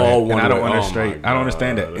turn on red. And I don't understand. I don't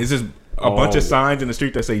understand that. It's just a bunch of signs in the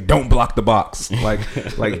street that say "Don't block the box," like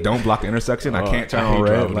don't block the intersection. I can't turn on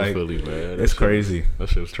red. Like Philly, man. It's crazy. That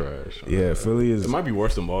shit's trash. Yeah, Philly is. It might be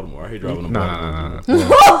worse than Baltimore. I hate driving to Baltimore.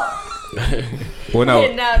 Well, no,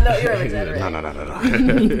 you're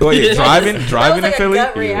exaggerating. No. Wait, driving in Philly?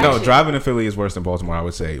 No, driving in Philly is worse than Baltimore, I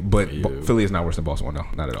would say. But Philly is not worse than Baltimore. No,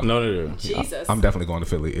 not at all. No. Jesus. I'm definitely going to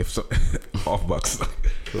Philly if so, off bucks.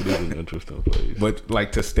 Philly's an interesting place. But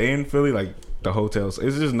like to stay in Philly, like the hotels,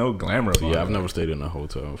 it's just no glamour. Yeah, I've never stayed in a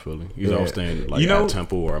hotel in Philly. I was staying like at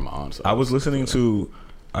Temple or at my aunt's house. I was listening to,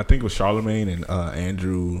 I think it was Charlemagne and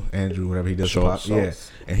Andrew, whatever he does. Schultz. Yeah,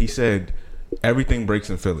 and he said everything breaks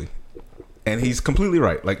in Philly. And he's completely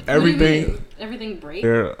right. Like everything breaks.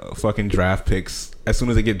 They're fucking draft picks. As soon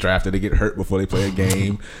as they get drafted, they get hurt before they play a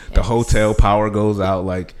game. The hotel power goes out.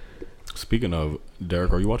 Like, speaking of,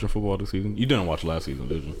 Derek, are you watching football this season? You didn't watch last season,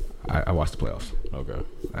 did you? I watched the playoffs. Okay,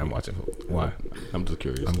 I'm watching football. Why? I'm just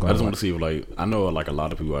curious. I just want to see if like I know like a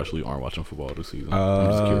lot of people actually aren't watching football this season. I'm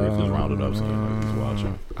just curious. Just rounded up, seeing like who's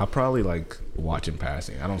watching. I probably like watching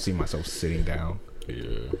passing. I don't see myself sitting down.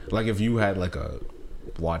 Yeah. Like if you had like a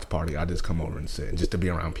watch party, I just come over and sit just to be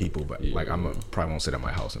around people. But like probably won't sit at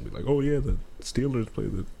my house and be like, oh yeah, the Steelers play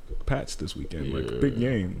the Pats this weekend, like big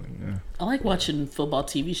game. Like, I like watching football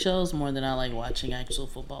TV shows more than I like watching actual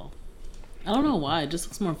football. I don't know why, it just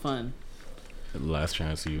looks more fun. Last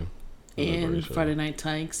Chance U and Friday Night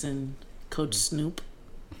Tykes and Coach Snoop.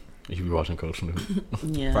 You be watching Coach Snoop?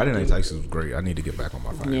 Yeah, Friday Night Tykes is great. I need to get back on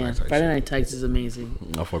my Friday Night Tykes. Friday Night Tykes is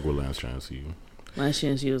amazing. I fuck with Last Chance U. Last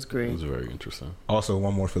Chance U was great. It was very interesting. Also,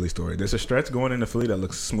 one more Philly story. There's a stretch going into Philly that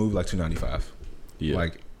looks smooth like 295. Yeah.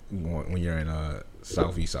 Like when you're in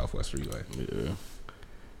southeast, southwest freeway.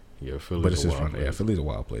 Yeah, Philly's but it's a just wild fun. Yeah, Philly's a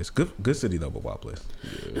wild place. Good city though, but wild place.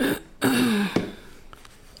 Yeah.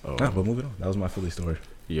 But moving on. That was my Philly story.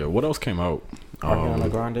 Yeah, what else came out? Ariana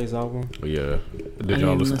Grande's album. Yeah. Did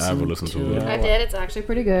y'all ever listen to it? I did. It's Actually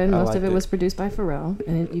pretty good. Most of it was produced by Pharrell,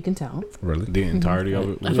 and you can tell. Really? The entirety of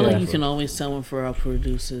it? I feel like you can always tell when Pharrell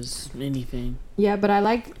produces anything. Yeah, but I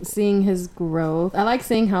like seeing his growth. I like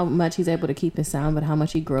seeing how much he's able to keep his sound, but how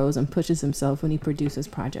much he grows and pushes himself when he produces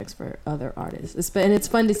projects for other artists. And it's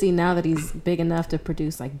fun to see now that he's big enough to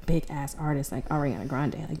produce like big ass artists like Ariana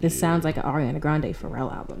Grande. Like this sounds like an Ariana Grande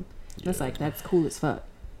Pharrell album. That's cool as fuck.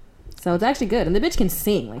 So it's actually good, and the bitch can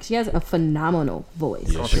sing. Like she has a phenomenal voice.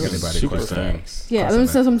 Yeah, she can sing. Yeah,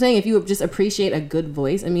 so I'm saying if you just appreciate a good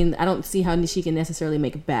voice, I mean, I don't see how she can necessarily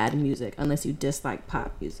make bad music unless you dislike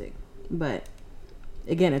pop music. But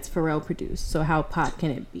again, it's Pharrell produced, so how pop can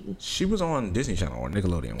it be? She was on Disney Channel or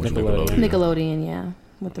Nickelodeon. Nickelodeon, yeah,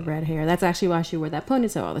 with the red hair. That's actually why she wore that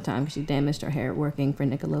ponytail all the time, because she damaged her hair working for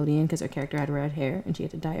Nickelodeon because her character had red hair and she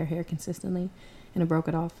had to dye her hair consistently, and it broke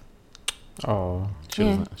it off. Oh, she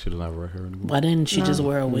doesn't have red hair anymore. Why didn't she just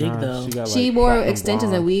wear a wig though? She wore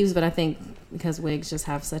extensions and weaves, but I think because wigs just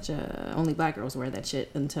have such a only black girls wear that shit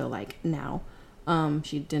until like now.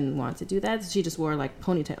 She didn't want to do that. She just wore like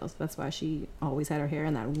ponytails. That's why she always had her hair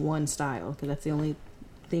in that one style, because that's the only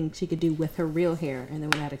thing she could do with her real hair, and then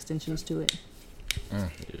we add extensions to it. Yeah.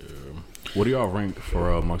 What do y'all rank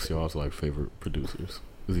for amongst y'all's like favorite producers?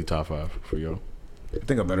 Is he top 5 for y'all? I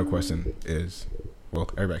think a better question is, well,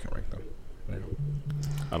 everybody can rank them.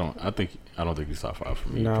 I don't think he's top 5 for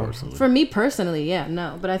me personally. For me personally, yeah,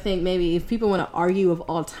 no. But I think maybe if people want to argue of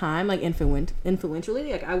all time, like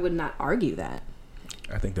influentially, like I would not argue that.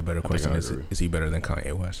 I think the better question is he better than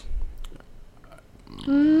Kanye West?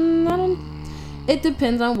 It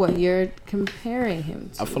depends on what you're comparing him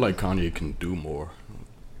to. I feel like Kanye can do more.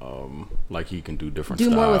 Like he can do different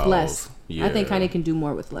styles. More with less. Yeah. I think Kanye can do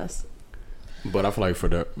more with less. But I feel like for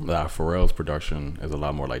Pharrell's production is a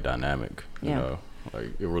lot more like dynamic. You know,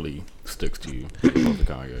 like it really sticks to you. Opposed to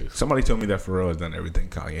Kanye's. Somebody told me that Pharrell has done everything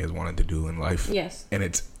Kanye has wanted to do in life. Yes, and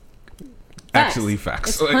it's actually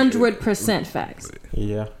facts. It's 100% facts.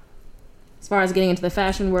 Yeah. As far as getting into the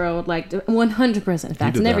fashion world, like 100%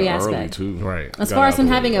 facts in every aspect. Too. Right. As far as him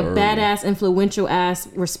having a badass, influential ass,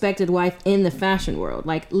 respected wife in the fashion world,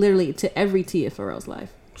 like literally to every T of Pharrell's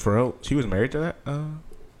life. Pharrell, she was married to that.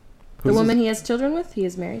 The woman he has children with, he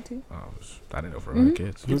is married to. Oh, I didn't know Pharrell had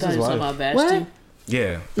kids. You thought he was talking about Vashti? What?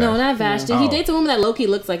 Yeah. No, not Vashti. No. He dates a woman that low-key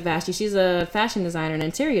looks like Vashti. She's a fashion designer and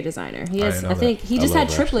interior designer. He has, I think, he just had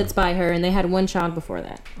triplets by her, and they had one child before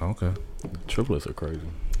that. Okay. Triplets are crazy.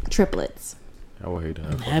 Triplets. I would hate to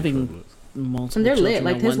have having multiple. And they're lit. children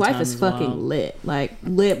Like at his one wife time is as fucking well. lit. Like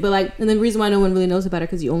lit, but like, and the reason why no one really knows about her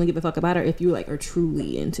because you only give a fuck about her if you like are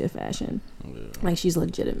truly into fashion. Yeah. Like she's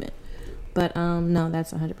legitimate. But no,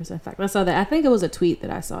 that's 100% fact. I saw that. I think it was a tweet that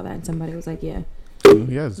I saw that, and somebody was like, "Yeah."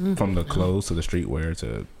 He has from the clothes to the streetwear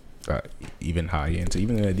to even high end to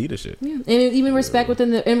even the Adidas shit. Yeah, and even respect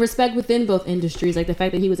within both industries, like the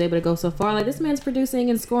fact that he was able to go so far. Like this man's producing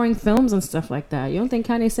and scoring films and stuff like that. You don't think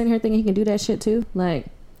Kanye's sitting here thinking he can do that shit too? Like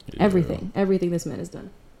everything this man has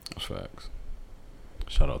done. That's facts.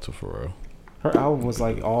 Shout out to Pharrell. Her album was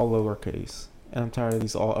like all lowercase, and I'm tired of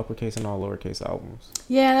these all uppercase and all lowercase albums.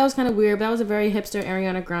 Yeah, that was kind of weird. But that was a very hipster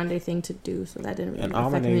Ariana Grande thing to do, so that didn't really And affect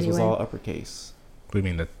him Amane's anyway. was all uppercase. What do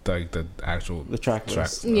you mean the actual track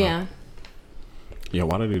list? Yeah. Yeah,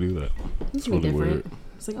 why did they do that? It's really different.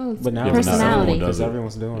 It's like, oh, it's But now personality. because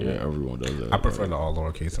everyone's doing it. it. Everyone does it. I prefer the all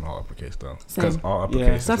lowercase and all uppercase though, Same. because all uppercase.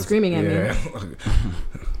 Yeah. is Stop just- screaming at me.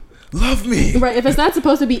 Love me. Right, if it's not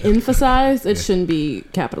supposed to be emphasized, it shouldn't be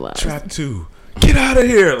capitalized. Trap 2. Get out of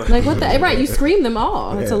here. Like what the right? You scream them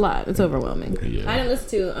all. It's a Yeah. lot. It's overwhelming. Yeah. I didn't listen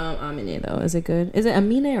to Amine though. Is it good? Is it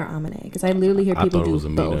Amine or Amine? Because I literally hear I people thought it do was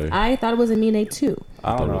Amine. both. I thought it was Amine too.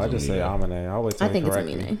 I don't know. it I was just say Amine. Amine. I always say I think it's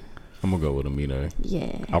correctly. Amine. I'm gonna go with Amine.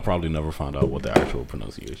 Yeah. I'll probably never find out what the actual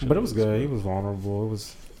pronunciation. But it was is. good. He was vulnerable. It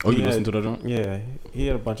was. Oh, you he listened had- to that joint? Yeah, he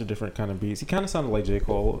had a bunch of different kind of beats. He kind of sounded like J.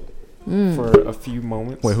 Cole Mm. for a few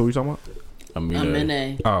moments. Wait, who are you talking about?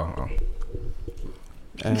 Amine. Oh.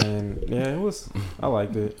 And yeah, it was. I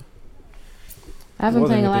liked it. I've been Wasn't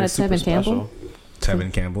playing a lot anything of super Tevin Campbell. special.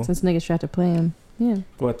 Tevin Campbell. Since niggas tried to play him. Yeah.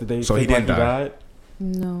 What did they? So he think didn't like die? died?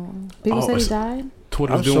 No. People Oh, said he it's- died.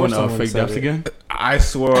 Twitter's I'm sure doing someone fake said deaths it. again. I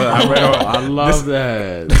swear I read on. I love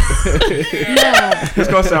that. It's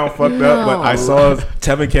gonna sound fucked up, but I saw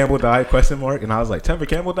Tevin Campbell died ? And I was like, Tevin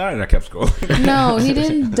Campbell died, and I kept scrolling. No, he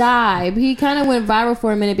didn't die. He kind of went viral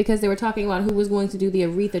for a minute because they were talking about who was going to do the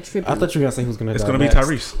Aretha tribute. I thought you were gonna say he was gonna. It's die gonna be next.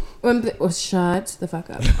 Tyrese. Shut the fuck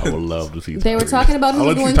up. I would love to see. They were Tyrese. talking about who I'll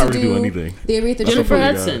was let going Tyrese to do anything. the Aretha That's Jennifer tribute.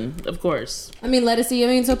 Hudson, of course. I mean, let us see. I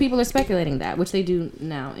mean, so people are speculating that, which they do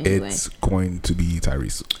now anyway. It's going to be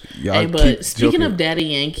Tyrese. Y'all Hey, keep but speaking joking. of Daddy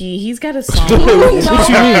Yankee, he's got a song. What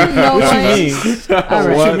you mean? No What way. you mean? All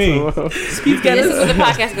right. What you mean? He's got This is a when the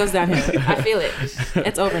podcast goes downhill. I feel it.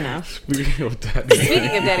 It's over now. Speaking of Daddy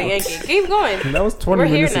Speaking of Daddy Yankee, keep going. That was 20 We're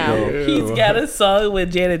here minutes now. ago. He's got a song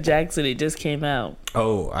with Janet Jackson. It just came out.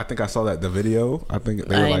 Oh, I think I saw that the video. I think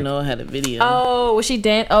they I were didn't like, know I had a video. Oh, was she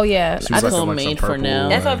dan? Oh yeah, She I was just like call in, like, some Made for purple, Now.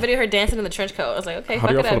 I saw a video of her dancing in the trench coat. I was like, okay, How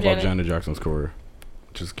fuck do it y'all feel up, about Janet. Janet Jackson's career?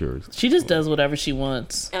 Just curious. She just does whatever she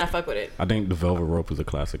wants. And I fuck with it. I think The Velvet Rope is a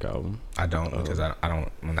classic album. I don't because I'm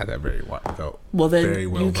not that very felt. Well, then very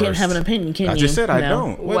well you can't have an versed. opinion, can you? I just said I No.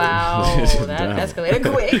 don't. What? Wow, that Damn.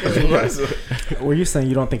 escalated quick. Were you saying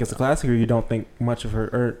you don't think it's a classic, or you don't think much of her,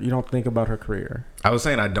 or you don't think about her career? I was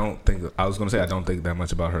saying I don't think. I was going to say I don't think that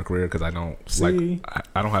much about her career because I don't See?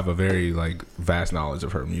 I don't have a very like vast knowledge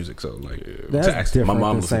of her music. So like, That's to ask- different. My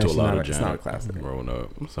mom than listened to a saying lot she's of It's not a Janet classic. growing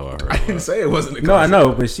up, so I heard. I didn't say it wasn't. A No, I classic.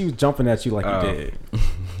 know, but she was jumping at you like Oh. you did.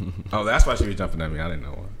 Oh, that's why she was jumping at me. I didn't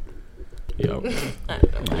know. Yep.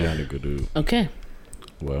 Janet, good dude. Okay.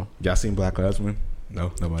 Well, Y'all seen Black Klansman?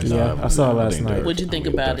 No, nobody. saw Yeah, it. I saw it last think night. Derek- What'd you think I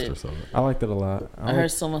mean, about Dexter it? saw I liked it a lot. I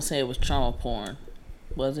heard someone say it was trauma porn.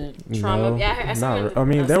 Was it? Trauma- No, yeah, I saw not him- re- I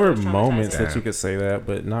mean, I there saw were him traumatized. moments that Damn. you could say that,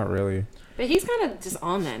 but not really. But he's kind of just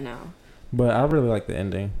on that now. But I really like the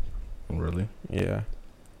ending. Really? Yeah.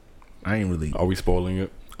 I ain't really. Are we spoiling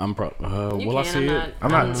it? I'm probably. You Will I can, see it? I'm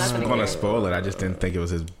not I'm not gonna going to hear it. spoil it. I just didn't think it was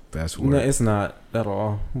his best work. No, it's not at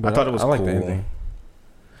all. But thought it was I like cool. the ending.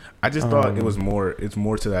 I just thought it was more. It's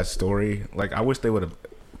more to that story. Like I wish they would have.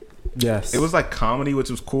 Yes. It was like comedy, which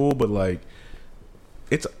was cool, but like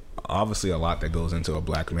it's obviously a lot that goes into a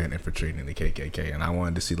black man infiltrating the KKK, and I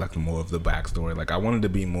wanted to see like more of the backstory. Like I wanted to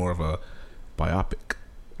be more of a biopic,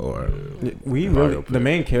 or We really the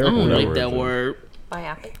main I character. don't like Whatever that it is. word.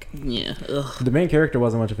 Biopic. Yeah. Ugh. The main character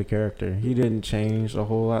wasn't much of a character. He didn't change a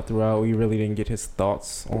whole lot throughout. We really didn't get his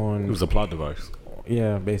thoughts on. It was a plot device.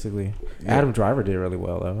 Yeah, basically. Yeah. Adam Driver did really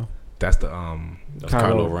well though. that's the That's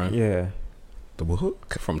Kylo Ren. Yeah. The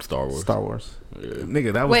what? From Star Wars. Star Wars. Yeah.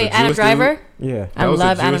 Nigga, that was Wait, the Adam Jewish Driver? dude? Yeah. I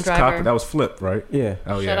love Adam Jewish Driver. Cop, that was Flip, right? Yeah.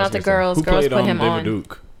 Oh yeah. Shout out that's to what girls. Who Girls played put him David on.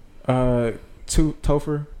 Duke?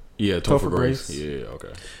 Topher. Yeah, Topher Grace. Yeah,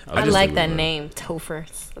 okay. I like that name, Topher.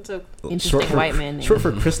 That's a interesting white man name. Short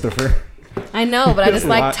for Christopher. I know, but I just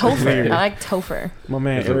like Topher. Weird. I like Topher. My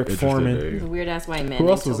man Eric Foreman. He's a weird ass white man. Who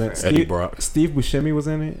else was named in? Topher. Eddie Brock. Steve Buscemi was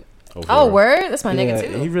in it. Oh, word? That's my nigga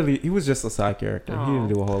too. He was just a side character. He didn't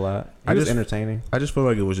do a whole lot. He was entertaining. I just feel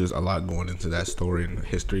like it was just a lot going into that story and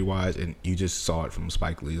history wise, and you just saw it from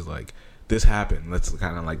Spike Lee's like, this happened. Let's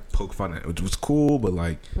kind of like poke fun at it, which was cool, but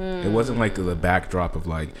like it wasn't like the backdrop of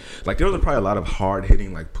like there was probably a lot of hard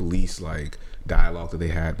hitting like police like dialogue that they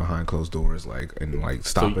had behind closed doors, like and like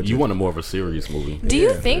stop it. You wanted more of a serious movie. Do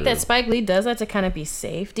you think that Spike Lee does that to kind of be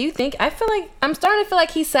safe? Do you think? I feel like I'm starting to feel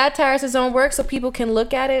like he satires his own work so people can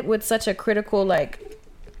look at it with such a critical like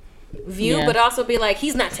view, but also be like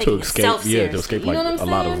he's not taking himself seriously. To escape like a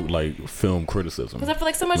lot of like film criticism. Because I feel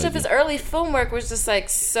like so much of his early film work was just like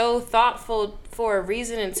so thoughtful for a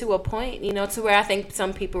reason and to a point, you know, to where I think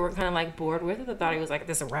some people were kind of like bored with it. They thought he was like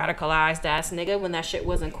this radicalized ass nigga when that shit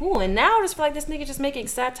wasn't cool. And now I just feel like this nigga just making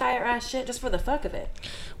satire ass shit just for the fuck of it.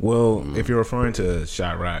 Well, if you're referring to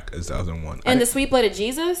Chirac as the other one, and the Sweet Blood of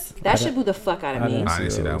Jesus, that shit blew the fuck out of me. I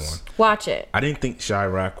didn't see that one. Watch it. I didn't think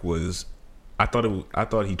Chirac was. I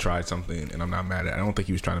thought he tried something, and I'm not mad at it. I don't think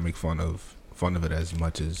he was trying to make fun of it as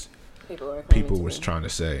much as people was trying to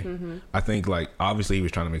say. Mm-hmm. I think like obviously he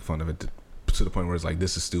was trying to make fun of it to the point where it's like,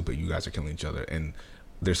 this is stupid. You guys are killing each other, and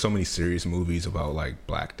there's so many serious movies about like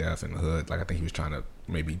Black Death and the hood. Like I think he was trying to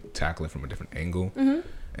maybe tackle it from a different angle,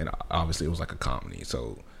 and obviously it was like a comedy.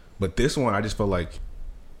 So, but this one I just felt like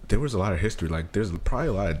there was a lot of history. Like there's probably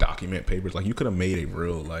a lot of document papers. Like you could have made a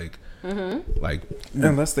real like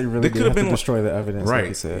unless they really could have been destroy the evidence, right? Like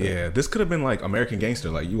you said. Yeah, this could have been like American Gangster.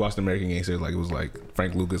 Like you watched American Gangster, like it was like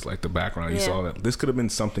Frank Lucas, like the background. You saw that. This could have been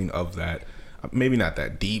something of that. Maybe not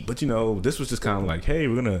that deep, but you know, this was just kind of like, hey,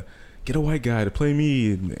 we're gonna get a white guy to play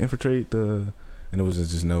me and infiltrate the. And it was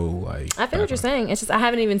just no like. I feel what you're saying. It's just I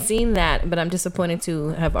haven't even seen that, but I'm disappointed to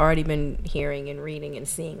have already been hearing and reading and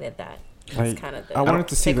seeing that. Like, kind of I wanted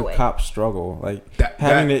to see the cop struggle, like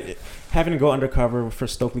having to go undercover for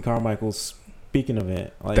Stokely Carmichael's speaking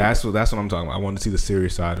event. Like, that's what I'm talking about. I wanted to see the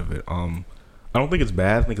serious side of it. I don't think it's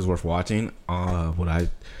bad. I think it's worth watching.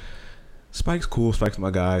 Spike's cool. Spike's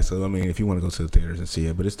my guy. So I mean, if you want to go to the theaters and see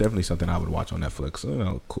it, but it's definitely something I would watch on Netflix. You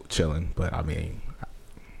know, cool, chilling. But I mean,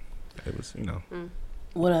 it was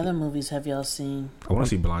What other movies have y'all seen? I want to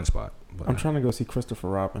see Blind Spot. But I'm trying to go see Christopher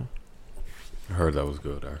Robin. I heard that was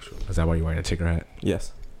good, actually. Is that why you're wearing a ticker hat?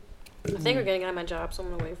 Yes. I think we're getting out of my job, so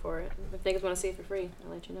I'm gonna wait for it. If niggas want to see it for free,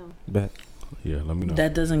 I'll let you know. Bet. Yeah, let me know.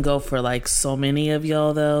 That doesn't go for like so many of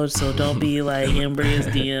y'all though, so don't be like in Bria's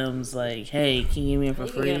DMs like, hey, can you give me it for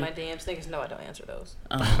free? You can get in my DMs. Niggas know I don't answer those.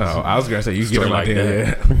 Oh, I was gonna say you can get in my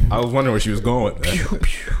DMs. I was wondering where she was going with that.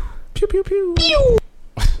 Pew pew pew pew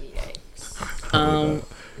pew.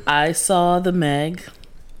 I saw The Meg.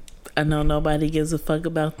 I know nobody gives a fuck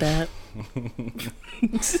about that.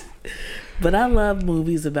 But I love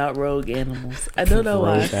movies about rogue animals. I don't know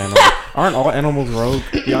why. Aren't all animals rogue?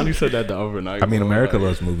 Yanni said that the other night. I mean, America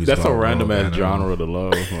loves movies. That's a about random ass rogue genre to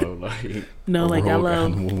love. Like, no, like I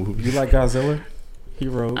love. You like Godzilla? He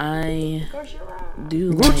rogue. I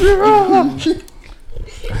do.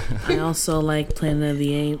 I also like Planet of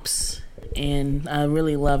the Apes, and I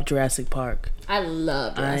really love Jurassic Park. I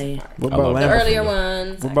love Jurassic Park. What about the earlier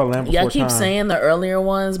ones? What about Land Before Y'all keep Time? saying the earlier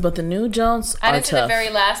ones, but the new Jones I are didn't see tough. the very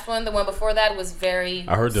last one. The one before that was very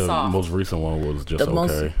I heard the soft. most recent one was just The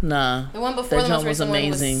most, okay. nah. The one before that the most Jones was recent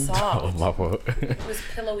amazing. one was soft. Oh, my fault. It was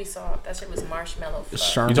pillowy soft. That shit was marshmallow. You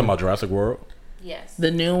talking about Jurassic World? Yes. The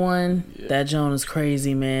new one, that Joan is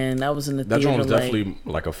crazy, man. That was in the That theater. Joan was definitely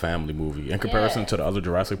like a family movie in comparison to the other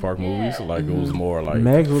Jurassic Park movies. Like it was more like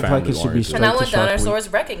Meg looked like it should be straight And I to want Shark Week. dinosaurs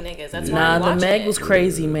wrecking niggas. That's why Nah, I'm the watching Meg it. was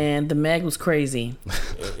crazy, man. The Meg was crazy.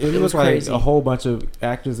 It was like crazy. A whole bunch of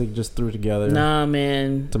actors they just threw together. Nah,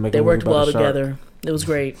 man. To make they a movie worked about well a shark. together. It was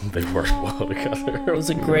great. They worked well together. It was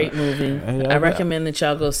a great movie. I recommend that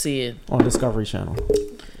y'all go see it on Discovery Channel.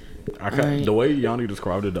 The way Yanni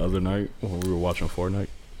described it the other night when we were watching Fortnite,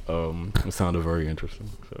 it sounded very interesting.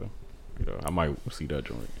 So, I might see that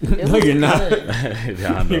joint. No, you're not.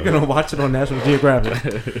 Yeah, I know. You're gonna watch it on National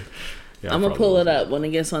Geographic. Yeah, I'm gonna pull it up when it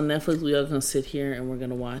gets on Netflix. We are gonna sit here and we're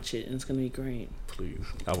gonna watch it, and it's gonna be great. Please,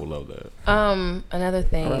 I would love that. Another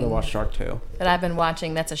thing. I'd rather watch Shark Tale. That I've been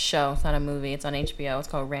watching. That's a show. It's not a movie. It's on HBO. It's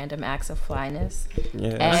called Random Acts of Flyness.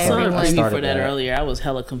 Yeah, I saw a preview for that earlier. I was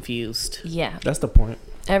hella confused. Yeah, that's the point.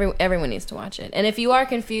 Everyone needs to watch it. And if you are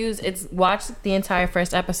confused, watch the entire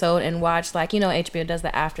first episode and watch, like, HBO does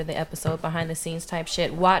the after the episode behind the scenes type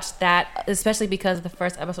shit. Watch that, especially because the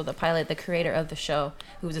first episode, the pilot, the creator of the show,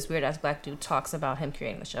 who was this weird ass black dude, talks about him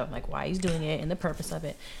creating the show, like why he's doing it and the purpose of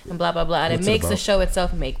it and blah blah blah. And it makes the show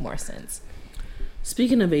itself make more sense.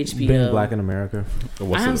 Speaking of HBO, Being Black in America,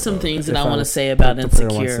 I have some things that I want to say about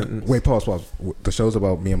Insecure. Wait, pause. The show's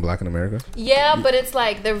about being Black in America? Yeah, but it's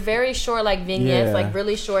like they're very short, like vignettes, like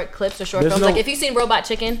really short clips or short films. Like if you've seen Robot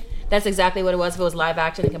Chicken, that's exactly what it was. If it was live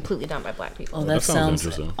action and completely done by black people. Oh, that sounds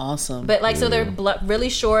awesome. But like, so they're really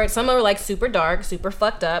short. Some are like super dark, super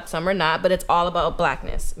fucked up. Some are not. But it's all about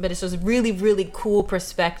blackness. But it's just really, really cool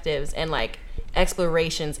perspectives and like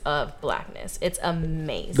explorations of blackness. It's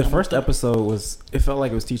amazing. The first episode it felt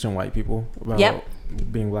like it was teaching white people about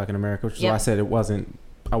being Black in America, which is why I said I wasn't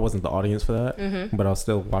the audience for that, but I'll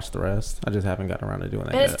still watch the rest. I just haven't gotten around to doing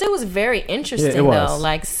that. And it still was very interesting though,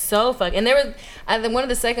 like so fuck. And there was one of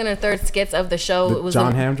the second or third skits of the show was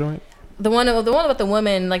John Hamm joint. The one about the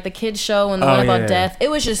woman, like the kids show, and the one about death. It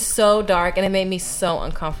was just so dark, and it made me so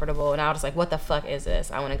uncomfortable. And I was like, "What the fuck is this?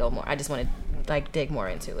 I want to go more. I just want to like dig more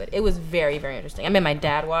into it." It was very, very interesting. I made my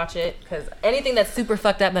dad watch it because anything that's super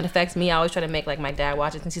fucked up that affects me, I always try to make like my dad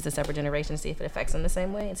watch it since he's a separate generation, see if it affects him the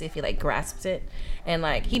same way and see if he like grasps it. And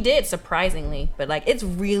like he did, surprisingly, but like it's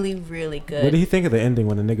really, really good. What did he think of the ending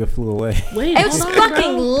when the nigga flew away? Wait, it was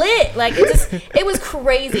fucking lit. Like it was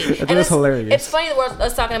crazy. It was hilarious. It's funny that we're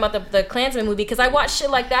us talking about the Klansman movie because I watch shit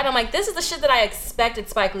like that. I'm like, this is the shit that I expected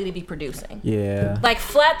Spike Lee to be producing. Yeah. Like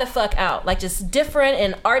flat the fuck out. Like just different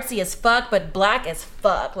and artsy as fuck, but black as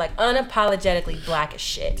fuck. Like unapologetically black as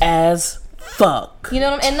shit. As fuck. You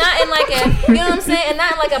know what I'm, and not in like a, you know what I'm saying, and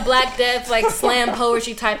not in like a Black Death like slam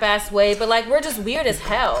poetry type ass way, but like we're just weird as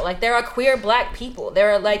hell. Like there are queer black people. There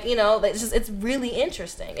are like, you know, it's really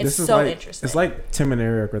interesting. It's so interesting. It's like Tim and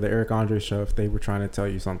Eric or the Eric Andre show if they were trying to tell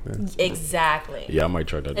you something. Exactly. Yeah, I might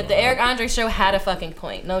try that. If the Eric Andre show had a fucking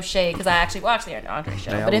point, no shade, because I actually watched the Eric Andre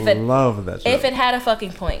show. Man, but if love that show. If it had a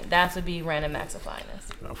fucking point, that would be Random Acts of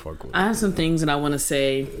Finest. I have some things that I want to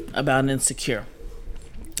say about Insecure,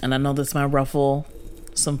 and I know this might ruffle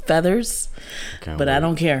some feathers, but I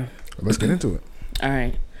don't care. Let's get into it. All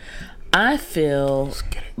right. I feel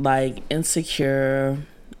like Insecure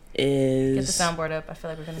is... Get the soundboard up. I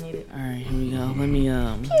feel like we're gonna need it. All right, here we go. Let me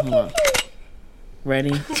hold on.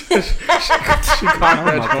 Ready? Oh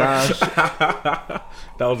my gosh.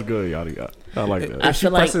 That was good, Yachty. I like that. If she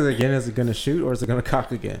presses again, is it gonna shoot or is it gonna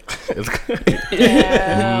cock again?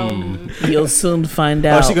 You'll soon find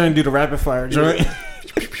out. Oh, she gonna do the rapid fire joint?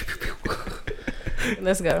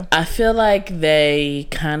 Let's go. I feel like they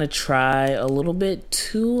kind of try a little bit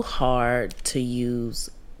too hard to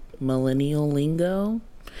use millennial lingo.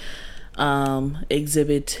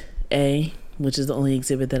 Exhibit A, which is the only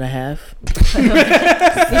exhibit that I have. You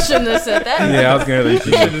shouldn't have said that. Yeah, I was gonna. You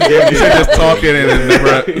should just talk it and then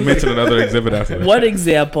never mention another exhibit after that. One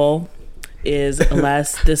example is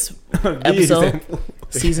this episode,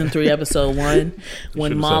 season 3, episode 1,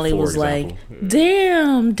 when Molly was like,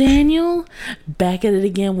 "Damn, Daniel, back at it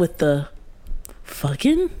again with the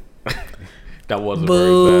fucking." That was a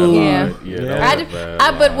very bad line.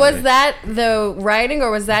 Yeah. But was that the writing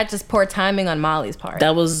or was that just poor timing on Molly's part?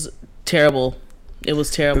 That was terrible. It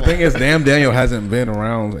was terrible. The thing is, damn, Daniel hasn't been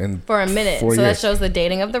around for a minute, so that shows the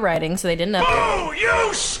dating of the writing. So they didn't update. Oh,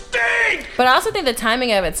 you stink! But I also think the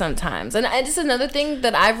timing of it sometimes, and just another thing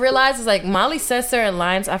that I've realized is like Molly says certain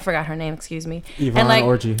lines. I forgot her name. Excuse me. Yvonne and like,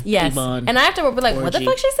 Orgy. Yes. Yvonne. And I have to be like, Orgy. what the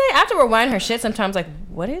fuck she say? I have to rewind her shit sometimes. Like,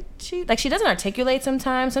 what did she like? She doesn't articulate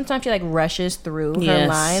sometimes. Sometimes she like rushes through her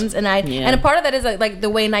lines, and and a part of that is like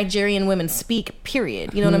the way Nigerian women speak.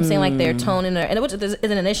 Period. You know what I'm saying? Like their tone and which isn't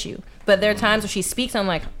an issue. But there are times where she speaks, I'm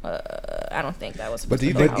like, I don't think that was. But do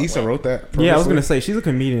you think Issa wrote that? Yeah, I was gonna say she's a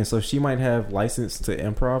comedian, so she might have license to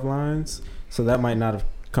improv lines. So that might not have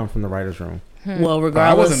come from the writer's room. Well,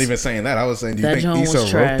 regardless, I wasn't even saying that. I was saying, do you think Issa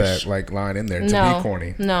wrote that like line in there to be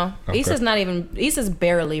corny? No, okay. Issa's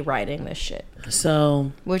barely writing this shit.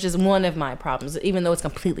 So, which is one of my problems, even though it's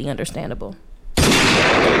completely understandable. All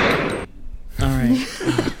right,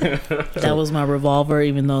 that was my revolver,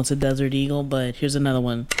 even though it's a Desert Eagle. But here's another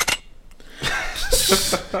one.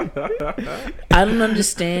 I don't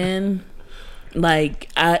understand. Like,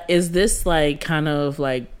 is this like kind of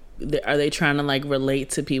like? Are they trying to like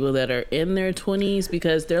relate to people that are in their 20s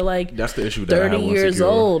because they're like that's the issue 30 years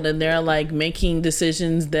old and they're like making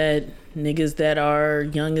decisions that niggas that are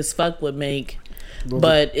young as fuck would make.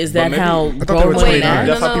 But is that how I thought they grown were women 29. are?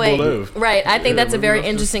 That's how people live. Right. I think that's a very that's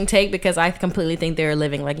interesting take because I completely think they're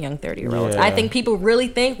living like young 30-year-olds. Yeah. I think people really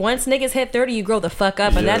think once niggas hit 30, you grow the fuck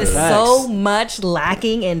up, and that is Facts. so much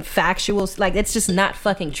lacking in factual. Like, it's just not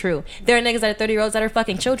fucking true. There are niggas that are 30-year-olds that are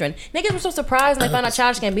fucking children. Niggas were so surprised when they found out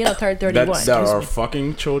Childish Gambino turned 31. That are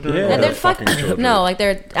fucking children. Yeah. or And they're they're fucking children. no, like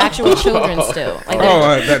they're actual children still.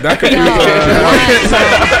 Like that could be.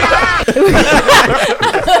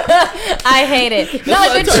 I hate it. No,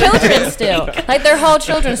 like they're children still. Like they're whole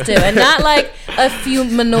children still, and not like a few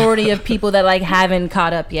minority of people that like haven't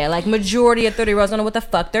caught up yet. Like majority of 30-year-olds don't know what the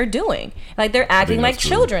fuck they're doing. Like they're acting like that's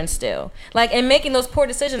true. children still. Like and making those poor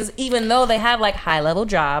decisions, even though they have like high level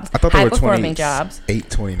jobs, I thought they high were performing jobs.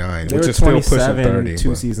 29, They which were is still pushing 27 30. two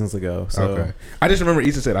but- seasons ago. So Okay. I just remember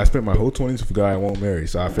Issa said, I spent my whole 20s with a guy I won't marry.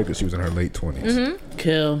 So I figured she was in her late 20s.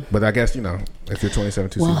 Kill. But I guess, if you're 27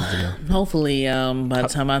 two seasons ago. Hopefully, by the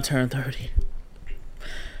time I turn 30.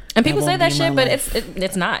 And people That say won't that be shit, my but life.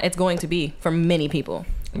 it's not. It's going to be for many people.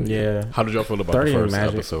 yeah, How did y'all feel about 30 the and first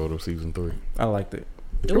Magic. episode of season 3? I liked it.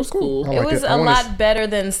 It was cool. I It like was I a wanna lot better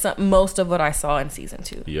than most of what I saw in season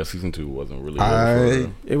 2. Yeah, season 2 wasn't really I- good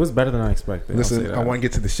for It was better than I expected. I'll say Listen, that. I want to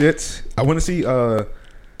get to the shits. I want to see,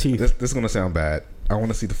 Teeth. this is going to sound bad. I want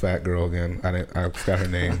to see the fat girl again. I forgot her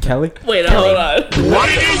name. Kelly. Wait, hold on.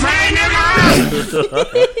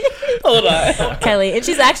 Hold on. Kelly, and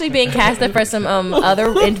she's actually being casted for some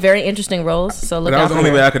other very interesting roles. So look But that out was the for only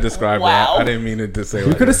her. way I could describe Wow. that. I didn't mean it to say You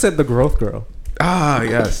like could have that. said the growth girl. Ah,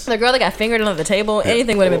 yes. The girl that got fingered under the table,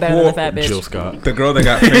 anything would have been better than the fat bitch. Jill Scott. The girl that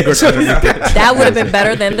got fingered underneath it. That would have been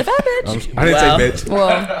better than the fat bitch. I didn't Wow. say bitch.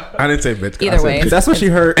 Well, I didn't say bitch. I Either said way. bitch. That's what she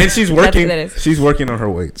heard. And she's That's working. what it is. She's working on her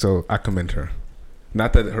weight, so I commend her.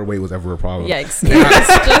 Not that her weight was ever a problem. yikes.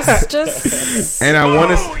 just. And I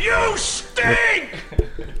want to. Oh, you stink!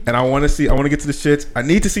 And I want to see. I want to get to the shits. I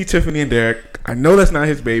need to see Tiffany and Derek. I know that's not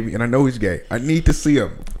his baby, and I know he's gay. I need to see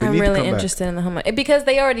him. They I'm need to really come back. interested in the because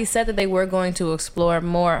they already said that they were going to explore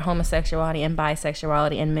more homosexuality and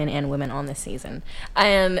bisexuality in men and women on this season.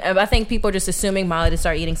 And I think people are just assuming Molly to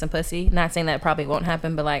start eating some pussy. Not saying that probably won't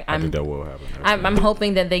happen, but like I think that will happen. I'm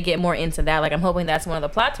hoping that they get more into that. Like I'm hoping that's one of the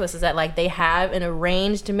plot twists is that like they have an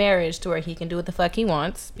arranged marriage to where he can do what the fuck he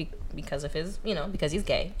wants because of his, because he's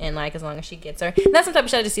gay, and like as long as she gets her, and that's some type of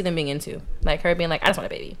shit I just see them being into, like her being like, I just want a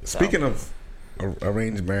baby. So. Speaking of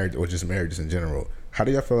arranged marriage or just marriages in general, how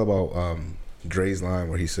do y'all feel about Dre's line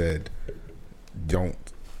where he said, "Don't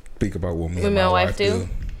speak about what me and my wife do"?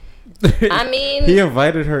 I mean, He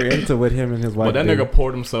invited her into with him and his wife. But that did. nigga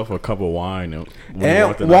poured himself a cup of wine and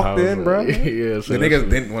And the walked house. in, bro. Yeah, so The niggas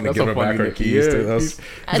didn't want to that's give a her back funny her nigga. keys Yeah, to us.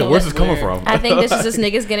 he's like, where's this coming from? I think this is just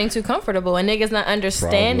niggas getting too comfortable and niggas not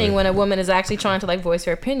understanding Probably. when a woman is actually trying to like voice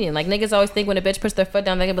her opinion. Like niggas always think when a bitch puts their foot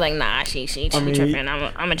down, they can be like, nah, she mean, tripping.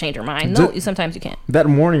 I'm gonna change her mind. No, sometimes you can't. That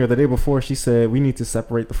morning or the day before, she said we need to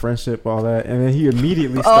separate the friendship, all that, and then he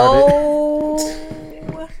immediately started.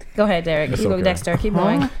 Oh, go ahead, Derek. It's Keep okay. Dexter. Keep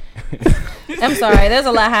going. I'm sorry. There's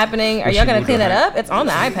a lot happening. Are y'all gonna clean that up? It's on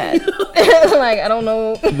the iPad. Like I don't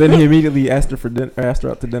know. Then he immediately asked her asked her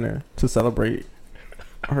out to dinner to celebrate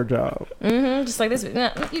her job. Just like this.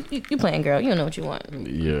 Nah, you playing, girl. You don't know what you want.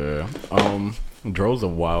 Yeah. Dro's a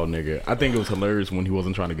wild nigga. I think it was hilarious when he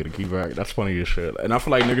wasn't trying to get a key back. That's funny as shit. And I feel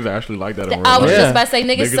like niggas are actually like that in real I was life. just about to say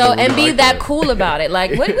niggas, so are really and be like that cool about it.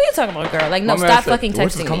 Like, what are you talking about, girl? Like, no, My man stop said, fucking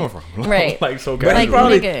 "Where's this texting coming me. from?" Right. Like, so But Like,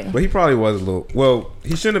 nigga. he probably was a little. Well,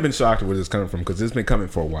 he shouldn't have been shocked where this is coming from because it's been coming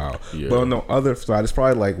for a while. Yeah. But on the other side, it's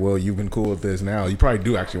probably like, well, you've been cool with this now. You probably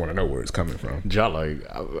do actually want to know where it's coming from. Ja, like, You know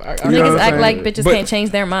Niggas what act I'm like saying? bitches But- can't change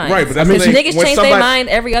their mind. Right, but that's I mean, what they- Niggas when change somebody- their mind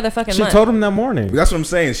every other fucking She month. told him that morning. That's what I'm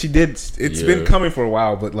saying. She did. It's been coming for a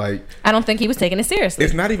while, but like, I don't think he was taking it seriously.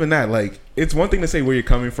 it's not even that. Like, it's one thing to say where you're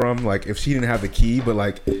coming from. Like, if she didn't have the key, but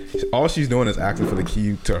like, all she's doing is asking for the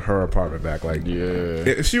key to her apartment back. Like, yeah.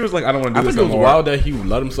 if she was like, I don't want to I do this think it no was more. wild that he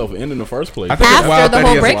let himself in the first place. I think it's After wild the that he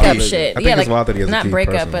whole has a breakup key. shit. I think Yeah, it's wild that he has a not key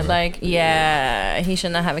breakup, personally. but like, yeah, he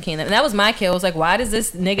should not have a key. And that was my kill. It was like, why does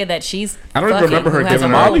this nigga that she's I don't even fucking, remember her who has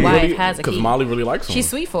giving a her whole a key. wife has a Because key. Molly really likes him. She's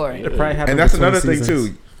sweet for it. It probably happened And that's between another thing seasons.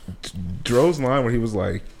 too. Dro's line where he was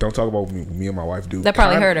like, "Don't talk about me and my wife do." That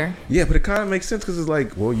probably kinda- hurt her. Yeah, but it kind of makes sense because it's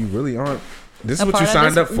like, well, you really aren't. This is A what part you of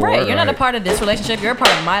signed this- up for, Right, you're not a right? part of this relationship. You're a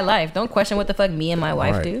part of my life. Don't question what the fuck me and my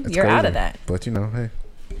wife Right. do. It's You're out crazy. of that. But you know, hey,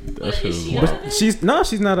 That shit is But wild. she's not.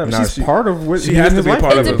 She's She- part of what she has to his be life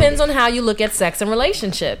part is. of It it. depends on how you look at sex and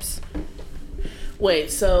relationships.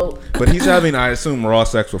 Wait, so but he's having, I assume, raw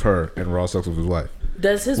sex with her and raw sex with his wife.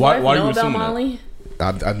 does his Why- wife why are know you about assuming that? Molly?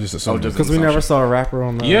 I'm just assuming because we never saw a rapper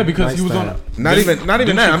on the. Yeah, because he was on. Not even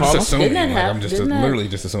that. I'm just assuming. I'm just literally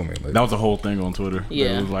just assuming. Like, that was a whole thing on Twitter.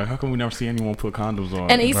 Yeah, it was like, how come we never see anyone put condoms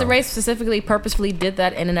on? And Issa Rae specifically purposefully did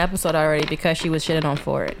that in an episode already because she was shitting on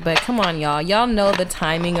for it. But come on, y'all. Y'all know the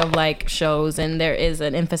timing of like shows, and there is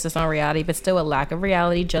an emphasis on reality, but still a lack of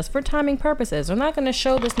reality just for timing purposes. We're not going to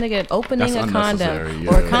show this nigga opening a condom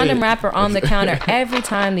or a condom wrapper on the counter every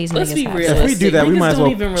time these Let's niggas be have realistic. sex. If we do that, we might as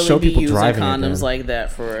well really show people using driving condoms like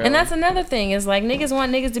that for real. And that's another thing is like niggas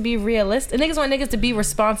want niggas to be realistic. Niggas want niggas to be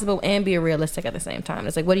responsible and be realistic at the same time.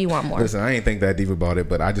 It's like, what do you want more? Listen, I ain't think that deep about it,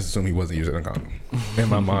 but I just assume he wasn't using a condom in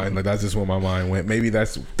my mind. Like that's just where my mind went. Maybe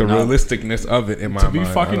that's the realisticness of it in my mind. To be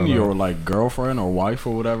fucking your like girlfriend or wife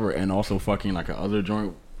or whatever, and also fucking like a other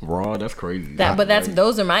joint raw. That's crazy.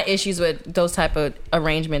 Those are my issues with those type of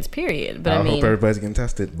arrangements. Period. But I mean, hope everybody's getting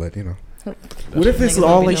tested. But you know, what if it's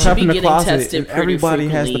all like trapped in the closet and everybody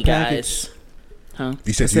has the package? Huh?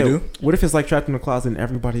 You said you do? What if it's like trapped in the closet and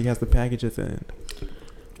everybody has the package at the end?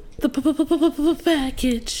 The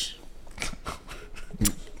package.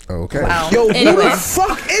 Okay. Wow. Yo, who the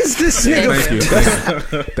fuck is this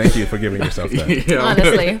nigga? Thank you for giving yourself that. Yeah,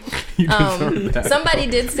 honestly, somebody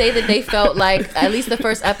did say that they felt like at least the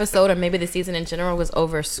first episode or maybe the season in general was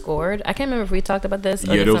overscored. I can't remember if we talked about this.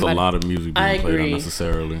 Yeah, there was a lot of music being played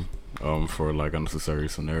unnecessarily. For like unnecessary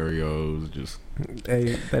scenarios, just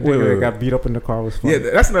hey, that nigga got beat up in the car was funny. Yeah,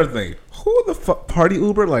 that's another thing. Who the fuck party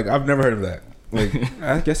Uber? Like I've never heard of that. Like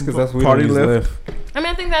I guess because that's we party don't use Lyft. I mean,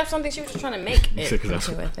 I think that's something she was just trying to make it. That's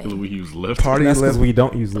we use Lyft. Party that's because Lyft. we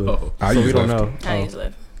don't use Lyft. I so use we don't Lyft. know. I use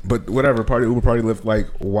Lyft. But whatever, party Uber, party Lyft. Like,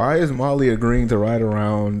 why is Molly agreeing to ride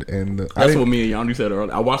around? And that's what me and Yandy said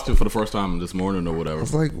earlier. I watched it for the first time this morning or whatever. I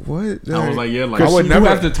was like, what? I was like, yeah, like I would never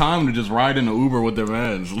have the time to just ride in an Uber with their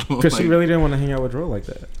mans. Because she really didn't want to hang out with Dro like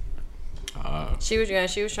that. She was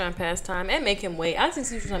trying to pass time and make him wait. I think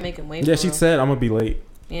she was trying to make him wait. Yeah, she said, "I'm gonna be late."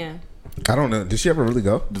 Yeah. I don't know. Did she ever really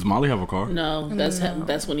go? Does Molly have a car? No,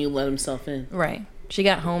 that's when he let himself in. Right. She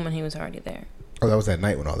got home and he was already there. Oh, that was that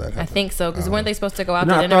night when all that happened. I think so, because weren't they supposed to go out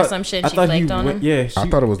to dinner or some shit? And she flaked on him. Yeah, I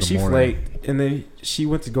thought it was the morning. She flaked, and then she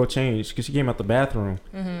went to go change because she came out the bathroom,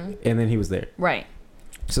 and then he was there. Right.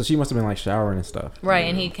 So she must have been like showering and stuff. Right,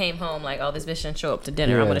 and he came home like, "Oh, this bitch didn't show up to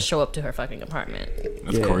dinner. I'm gonna show up to her fucking apartment."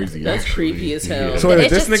 That's crazy. That's creepy as hell. So if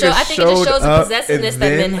this nigga I think it just shows the possessiveness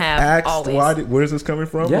that men have asked, always. Where's this coming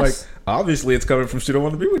from? Yes. Like, obviously, it's coming from she don't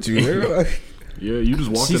want to be with you. Yeah, you just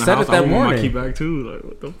walked She in the said house. it that I want my morning. key back too. Like,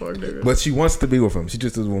 what the fuck, nigga? But she wants to be with him. She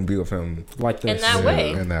just doesn't want to be with him like this. In that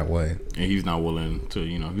way. In that way. And he's not willing to,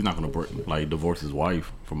 he's not going to divorce his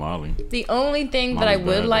wife for Molly. The only thing that I Molly's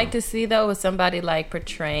would bad, like though. to see though is somebody like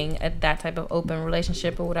portraying that type of open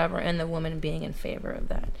relationship or whatever, and the woman being in favor of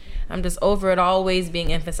that. I'm just over it always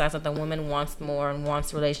being emphasized that the woman wants more and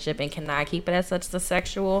wants a relationship and cannot keep it as such a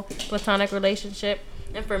sexual platonic relationship.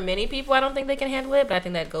 And for many people, I don't think they can handle it, but I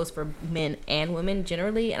think that goes for men and women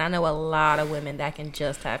generally. And I know a lot of women that can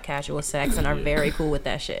just have casual sex and are very cool with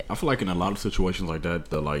that shit. I feel like in a lot of situations like that,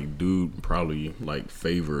 the like dude probably like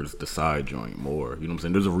favors the side joint more. You know what I'm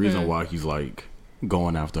saying? There's a reason why he's like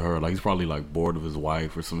going after her. Like he's probably like bored of his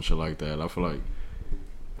wife or some shit like that. I feel like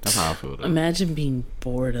that's how I feel. Though. Imagine being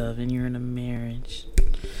bored of and you're in a marriage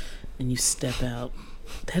and you step out.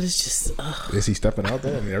 That is just. Ugh. Is he stepping out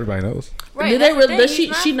though? I mean, everybody knows. Right. But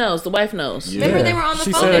she knows. The wife knows. Yeah. Remember they were on the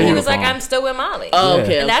phone and he was like, "I'm still with Molly." Oh,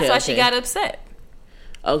 okay. And that's why she got upset.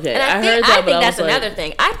 Okay, and I heard that. I think that's like, another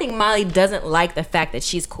thing. I think Molly doesn't like the fact that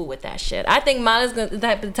she's cool with that shit. I think Molly's the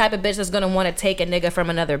type of bitch that's gonna want to take a nigga from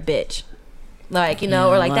another bitch. Like,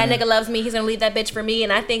 or like that nigga loves me, he's gonna leave that bitch for me.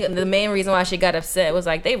 And I think the main reason why she got upset was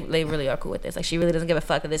like they really are cool with this. Like she really doesn't give a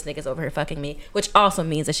fuck that this nigga's over here fucking me, which also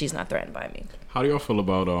means that she's not threatened by me. How do y'all feel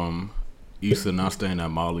about Issa not staying at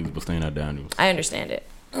Molly's but staying at Daniel's? I understand it.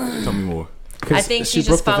 Tell me more. I think she's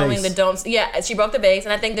just following the don't. Yeah, she broke the vase,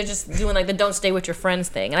 and I think they're just doing like the don't stay with your friends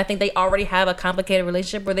thing. And I think they already have a complicated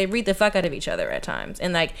relationship where they read the fuck out of each other at times.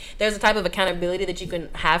 And like, there's a type of accountability that you can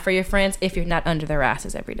have for your friends if you're not under their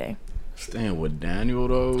asses every day. Staying with Daniel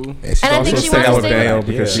though, and I think she wants to stay Daniel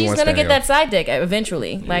because she's gonna get that side dick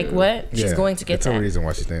eventually. Like what? She's going to get that's that. That's the reason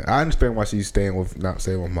why she's staying. I understand why she's not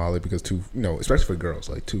staying with Molly because especially for girls,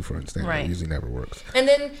 like two friends staying right. usually never works. And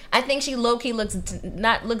then I think she low key looks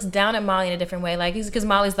down at Molly in a different way, like because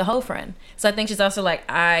Molly's the whole friend. So I think she's also like,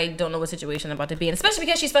 I don't know what situation I'm about to be in, especially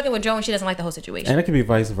because she's fucking with Joe and she doesn't like the whole situation. And it could be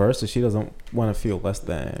vice versa. She doesn't want to feel less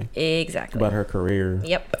than about her career.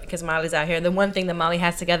 Yep, because Molly's out here. The one thing that Molly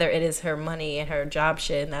has together, it is her money and her job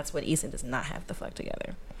shit, and that's what Issa does not have the fuck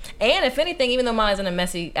together. And if anything, even though Molly's in a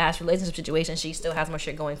messy ass relationship situation, she still has more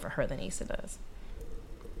shit going for her than Issa does.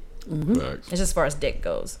 It's just as far as dick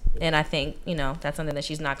goes. And I think, that's something that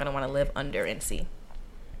she's not going to want to live under and see.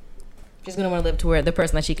 She's going to want to live to where the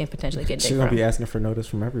person that she can potentially get dick She's from. going to be asking for notice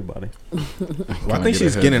from everybody. Well, I think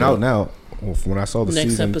she's getting out now. When I saw the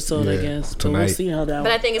next season, episode, I guess. tonight. But we'll see how that.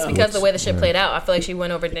 But I think it's because the way the shit played out. I feel like she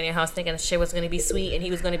went over to Daniel's house thinking the shit was going to be sweet, and he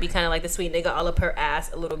was going to be kind of like the sweet nigga all up her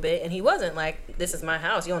ass a little bit, and he wasn't. Like, this is my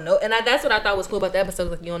house. You don't know. And that's what I thought was cool about the episode.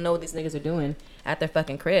 Like, you don't know what these niggas are doing at their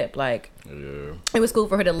fucking crib. Like, it was cool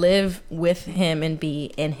for her to live with him and be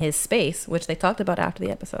in his space, which they talked about after the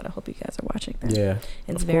episode. I hope you guys are watching that. Yeah.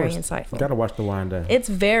 It's very insightful. You got to watch the wind down. It's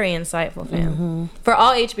very insightful, fam. For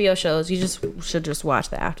all HBO shows, you should just watch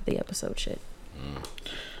the after the episode shit.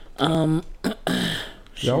 Y'all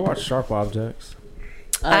watch Sharp Objects?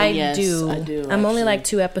 Yes, do. I do. I'm only actually. like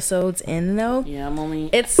 2 episodes in though. Yeah, I'm only.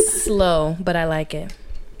 It's slow, but I like it.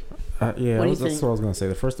 Yeah, What do you that's think? what I was gonna say.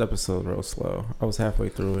 The first episode real slow. I was halfway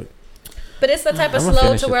through it. But it's the type of I'm gonna slow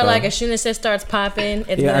finish to it, where though. like as soon as it starts popping,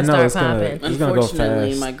 it's Yeah, I know, gonna it's start gonna- popping. it's gonna go Unfortunately,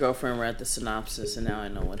 fast. my girlfriend read the synopsis, and now I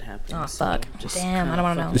know what happens. Oh so fuck! just Damn, I don't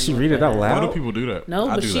want to know. Did she read it out Why loud? do people do that? No,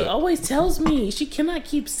 I but do she that. always tells me she cannot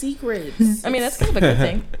keep secrets. I mean, that's kind of a good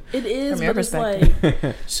thing. It is, From your but it's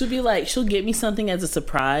perspective. like she'll get me something as a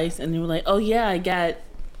surprise, and you're like, oh yeah, I got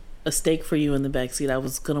a steak for you in the backseat. I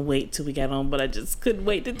was gonna wait till we got home, but I just couldn't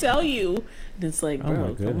wait to tell you. And it's like, Oh, bro,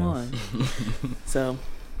 my come on. goodness. So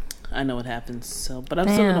I know what happens. So, but I'm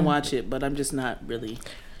still gonna Damn. watch it. But I'm just not really.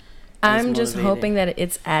 I'm just motivated. hoping that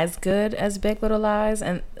it's as good as Big Little Lies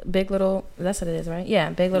and Big Little. That's what it is, right?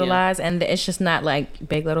 Yeah, Big Little Yeah. Lies, and it's just not like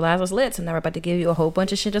Big Little Lies was lit. So now we're about to give you a whole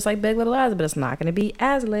bunch of shit just like Big Little Lies, but it's not going to be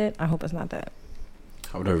as lit. I hope it's not that.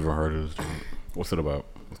 I've never even heard of this joint. What's it about?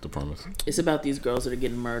 What's the premise? It's about these girls that are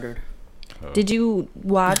getting murdered. Did you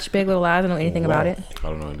watch Big Little Lies? I don't know anything about it. I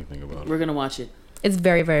don't know anything about it. We're gonna watch it. It's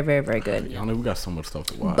very, very, very, very good. Y'all know we got so much stuff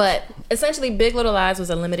to watch. But essentially, Big Little Lies was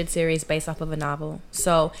a limited series based off of a novel.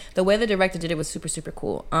 So the way the director did it was super, super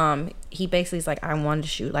cool. He basically is like, I wanted to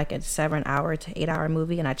shoot like a 7-hour to 8-hour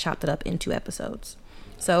movie, and I chopped it up in 2 episodes.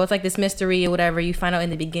 So it's like this mystery or whatever. You find out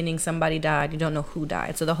in the beginning somebody died. You don't know who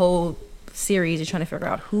died. So the whole series, you're trying to figure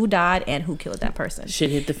out who died and who killed that person.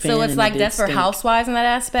 Shit hit the fan. So it's and like it did Desperate stink. Housewives in that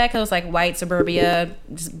aspect. It was like white suburbia,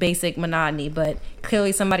 just basic monotony, but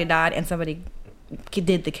clearly somebody died and somebody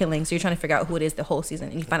did the killing. So you're trying to figure out who it is the whole season,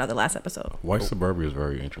 and you find out the last episode. White Suburbia is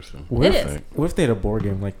very interesting. What It if, is. what if they had a board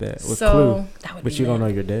game like that with So, Clue, that would but be you don't lit.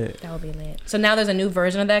 know you're dead? That would be lit. So now there's a new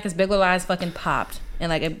version of that because Big Little Lies fucking popped, and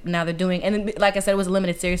like now they're doing, and then, like I said, it was a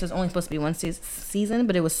limited series, so it's only supposed to be 1 season,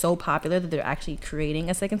 but it was so popular that they're actually creating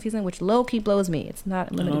a 2nd season, which low key blows me. It's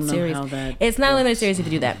not a limited don't know series. how that It's not a limited series if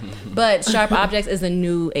you do that. But Sharp Objects is the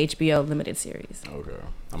new HBO limited series. Okay,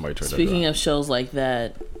 I might try Speaking that. of shows like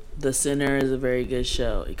that, The Sinner is a very good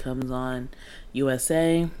show. It comes on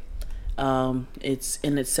USA. It's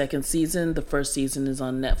in its 2nd season. The 1st season is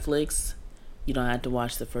on Netflix. You don't have to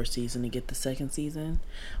watch the 1st season to get the 2nd season.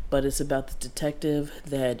 But it's about the detective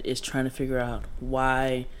that is trying to figure out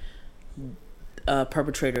why a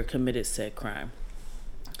perpetrator committed said crime.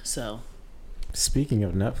 So, Speaking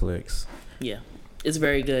of Netflix, yeah. It's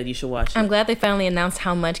very good. You should watch it. I'm glad they finally announced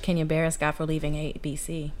how much Kenya Barris got for leaving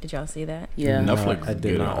ABC. Did y'all see that? Yeah. Netflix I did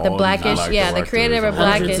getting not. all The these Blackish, black yeah, the creator of directors.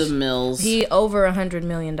 Blackish. Hundreds of mils. He over $100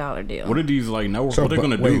 million deal. What are these like networks? So, what are they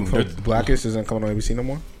gonna wait, do? so Blackish isn't coming on ABC no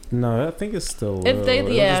more? no, I think it's still. If they-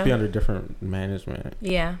 It'll yeah. just be under different management.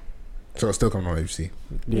 Yeah. So it's still coming on ABC.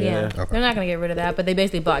 Yeah, Okay. they're not gonna get rid of that, but they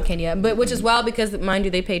basically bought Kenya, but which is wild because mind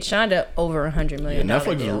you, they paid Shonda over $100 Yeah, million.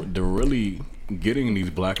 Netflix, deal. they're really getting these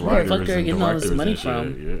black Where the writers fuck and they're getting all this directors money and shit.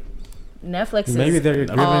 from? Yeah. Netflix Maybe is they're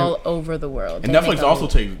all over the world. And They Netflix make a- also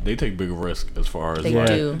take big risk as far as They like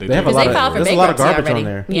do. They have a Because lot they of filed for there's a lot of bankruptcy garbage on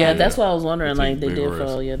already. there. Yeah, that's what I was wondering. They Like take they big did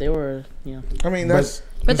risks. for they were I mean, that's.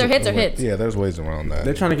 But they're there's hits a are way- hits. Yeah, there's ways around that.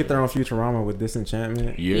 They're trying to get their own Futurama with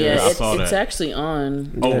Disenchantment. Yeah, I saw it's that. actually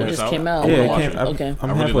on. Oh, it it's just out? came out. I Yeah, wanna it watch came- it. Okay. I'm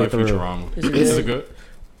I really halfway like through. Futurama. Is it Is good? it good?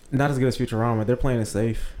 Not as good as Futurama. They're playing it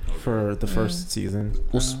safe for the first season.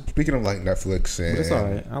 Well, speaking of like Netflix and But it's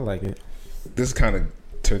alright. I like it. this kind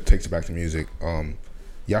of takes it back to music.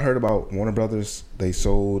 Y'all heard about Warner Brothers? They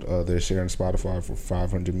sold their share in Spotify for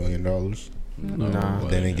 $500 million. Nah.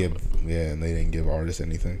 They didn't give and they didn't give artists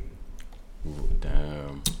anything.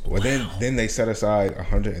 Damn. Well, then they set aside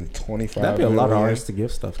 125. That'd be a lot of million. artists to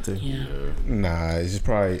give stuff to. Yeah, Nah, it's just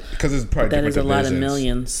probably because it's probably that is a different lot of divisions.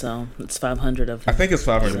 millions. So it's 500 of I them. think it's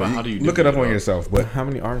 500. Yeah, but how do you Look do it up that, on though? yourself. But But how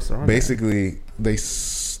many artists are on basically, they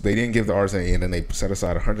didn't give the artists any, and then they set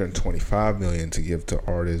aside 125 million to give to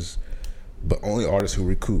artists, but only artists who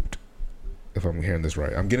recouped. If I'm hearing this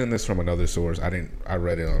right, I'm getting this from another source. I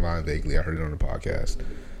read it online vaguely. I heard it on the podcast.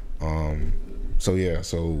 So yeah,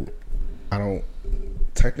 so I don't.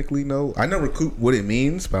 technically know. I know recoup what it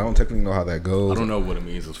means, but I don't technically know how that goes. I don't know what it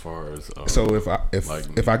means as far as. So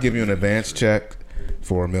if I give you an advance check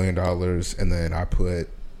for $1 million and then I put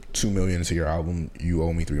 $2 million into your album, you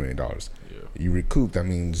owe me $3 million. You recoup, that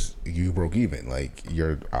means you broke even. Like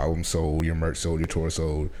your album sold, your merch sold, your tour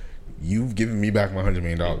sold. You've given me back my $100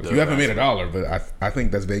 million. You haven't made $1, but I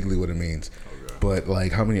think that's vaguely what it means. Okay. But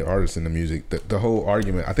like, how many artists in the music? The whole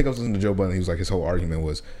argument. I think I was listening to Joe Budden. He was like, his whole argument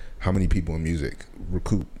was how many people in music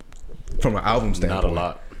recoup from an album standpoint. Not a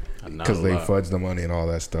lot. Because they fudged the money and all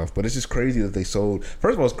that stuff. But it's just crazy that they sold.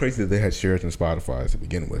 First of all, it's crazy that they had shares in Spotify to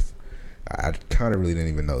begin with. I kind of really didn't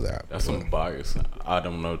even know that. That's some bias. I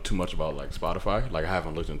don't know too much about like Spotify. Like I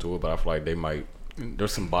haven't looked into it, but I feel like they might.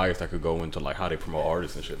 There's some bias that could go into like how they promote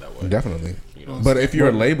artists and shit that way. Definitely. You know? But if you're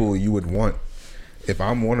a label, you would want. If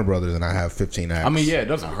I'm Warner Brothers and I have 15 acts, I mean, yeah, it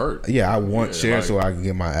doesn't hurt. Yeah, I want shares so I can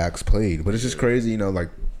get my acts played. But it's just crazy, you know,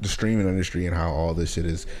 like the streaming industry and how all this shit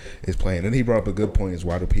is playing. And he brought up a good point: is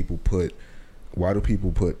why do people put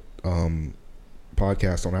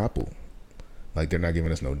podcasts on Apple? Like they're not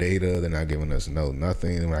giving us no data, they're not giving us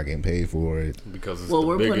nothing, we're not getting paid for it. Because it's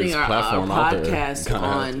we're putting our podcast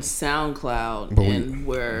on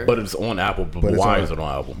SoundCloud, but it's on Apple. But why is it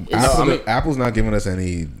on Apple? Apple's not giving us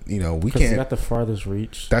any. You know, we can't. They got the farthest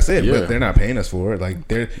reach. That's it. Yeah. But they're not paying us for it. Like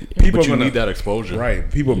people but you need that exposure, right?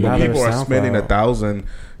 People are spending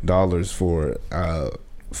 $1,000 for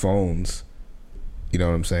phones. You know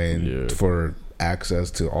what I'm saying? Yeah. For access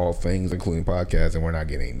to all things, including podcasts, and we're not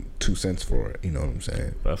getting 2 cents for it. You know what I'm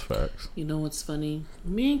saying? That's facts. You know what's funny?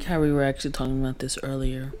 Me and Kyrie were actually talking about this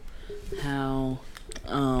earlier. How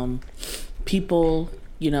people,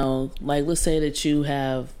 you know, like let's say that you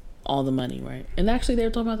have all the money, right? And actually, they were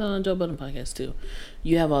talking about that on Joe Budden podcast too.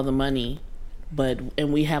 You have all the money,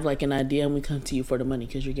 and we have like an idea, and we come to you for the money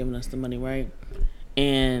because you're giving us the money, right?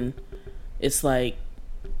 And it's like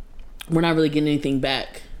we're not really getting anything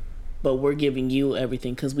back. But we're giving you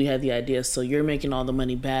everything because we had the idea. So you're making all the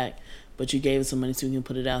money back, but you gave us some money so we can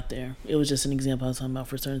put it out there. It was just an example I was talking about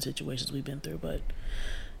for certain situations we've been through. But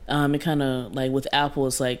it kind of like with Apple,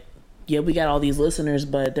 it's like, yeah, we got all these listeners,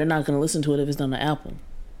 but they're not going to listen to it if it's done on Apple.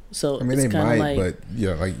 So I mean, it's they might, but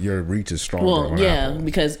yeah, like your reach is stronger. Well, yeah, Apple.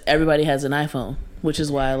 Because everybody has an iPhone, which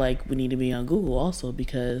is why like we need to be on Google also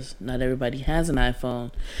because not everybody has an iPhone,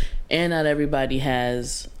 and not everybody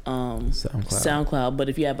has SoundCloud. But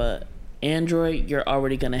if you have a Android, you're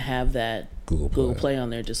already gonna have that Google Play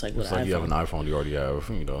on there, just like with iPhone. You have an iPhone, you already have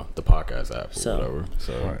the podcast app or whatever.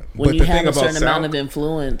 So right. When you have a certain amount of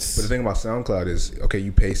influence. But the thing about SoundCloud is, okay,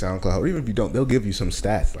 you pay SoundCloud, or even if you don't, they'll give you some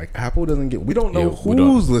stats. Like Apple doesn't get. We don't know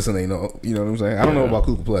who's listening. You know what I'm saying? I don't know about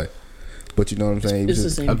Google Play, but you know what I'm saying. It's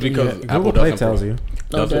the same thing. Because Apple Play tells you.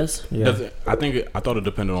 It does. Yeah. I thought it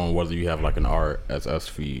depended on whether you have like an RSS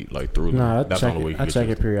feed like through. No, that's the only way. I check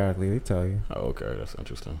it periodically. They tell you. Oh, okay, that's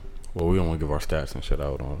interesting. Well, we don't want to give our stats and shit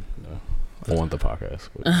out on the podcast.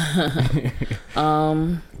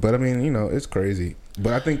 But I mean, you know, it's crazy.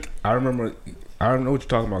 But I think I don't know what you're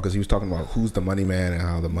talking about because he was talking about who's the money man and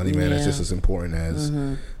how the money man is just as important as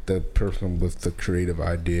the person with the creative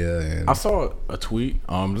idea. And I saw a tweet.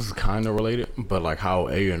 This is kind of related, but like how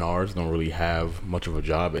A&Rs don't really have much of a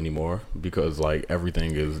job anymore because like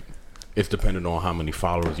everything is. It's dependent on how many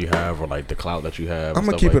followers you have or like the clout that you have. I'm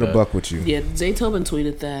gonna keep it a buck with you. Yeah, Zaytoven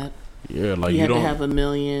tweeted that. Yeah, like you have to have 1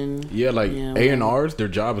 million. Yeah, like A&Rs, their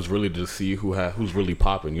job is really to see who's really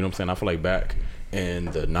popping. You know what I'm saying? I feel like back in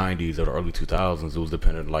the 90s or the early 2000s, it was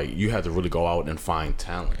dependent. Like you had to really go out and find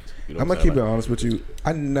talent. You know I'm gonna keep it honest with you.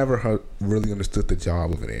 I never really understood the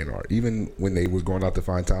job of an A&R, even when they was going out to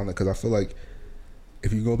find talent. Because I feel like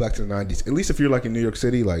if you go back to the 90s, at least if you're like in New York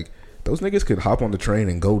City, like. Those niggas could hop on the train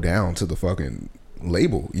and go down to the fucking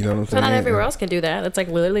label. You know what I'm saying? Not everywhere else can do that. It's like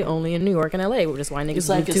literally only in New York and LA, which is why niggas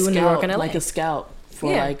like move to New York and LA. Like a scout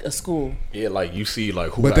for like a school. Yeah, like you see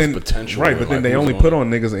like who has potential. Right, but then they only put on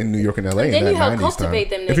niggas in New York and LA. Then in you that help 90s cultivate time.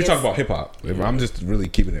 them niggas. If you're talking about hip hop, I'm just really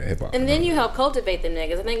keeping it hip hop. And then you help cultivate them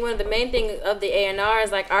niggas. I think one of the main things of the A&R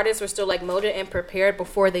is like artists were still like molded and prepared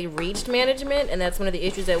before they reached management, and that's one of the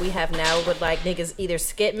issues that we have now with like niggas either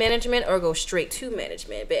skip management or go straight to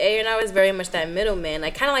management. But A&R is very much that middleman,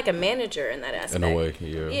 like kind of like a manager in that aspect. In a way,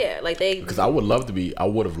 yeah. Yeah, like they. Because I would have loved to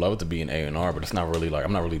be an A&R, but it's not really like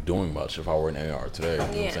I'm not really doing much if I were an A&R today. You know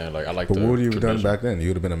what I'm saying? Like I like. But what would you have done back then? You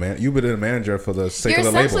would have been a man. You would have been a manager for the sake of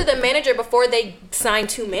the label. You're essentially the manager before they sign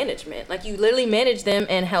to management. Like you literally manage them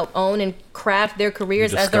and help own and craft their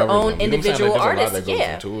careers as their own individual artists.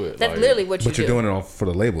 Yeah, that's literally what you do. But you're doing it all for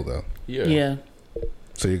the label, though. Yeah.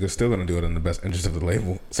 So you're still going to do it in the best interest of the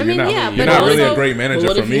label. So you're not really a great manager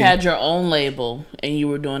for me. What if you had your own label and you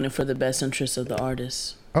were doing it for the best interest of the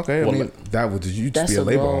artist? Okay, I Well, mean that would you just That's be a a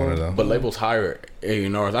label role. owner though. But labels hire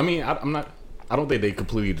A&Rs. I mean, I don't think they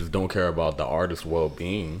completely just don't care about the artist's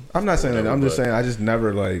well-being. I'm not saying that. I'm just But- saying I just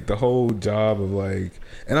never like the whole job of like,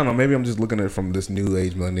 and I don't know. Maybe I'm just looking at it from this new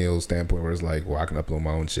age millennial standpoint where it's like, well, I can upload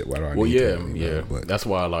my own shit. Why do I? Well, need yeah, to, you yeah. know, But That's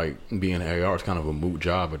why like being an AR is kind of a moot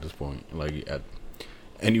job at this point. Like at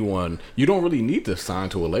anyone, you don't really need to sign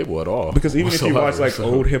to a label at all. because even if you watch whatsoever, like so-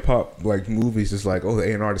 old hip hop like movies, it's like, oh, the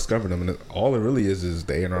A&R discovered them, and all it really is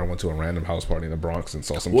the A&R went to a random house party in the Bronx and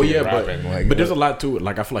saw some Well, kid yeah, rapping. Like, but there's a lot to it.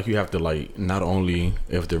 Like I feel like you have to like not only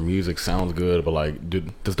if their music sounds good, but like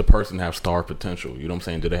does the person have star potential? You know what I'm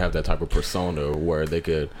saying? Do they have that type of persona where they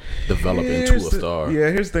could develop into a star?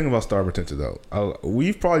 Here's the thing about star potential though.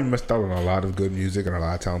 We've probably missed out on a lot of good music and a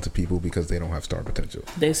lot of talented people because they don't have star potential.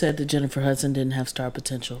 They said that Jennifer Hudson didn't have star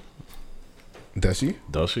potential. Does she?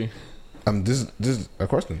 Does she? This is a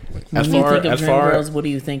question. Like, As When you far think of as Dream far Girls, what do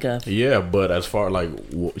you think of? yeah, but as far like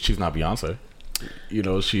she's not Beyonce. You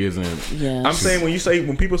know, she isn't. Yeah, I'm saying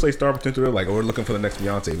when people say star potential, they're like, oh, we're looking for the next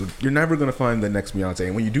Beyonce. You're never gonna find the next Beyonce,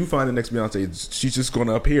 and when you do find the next Beyonce, she's just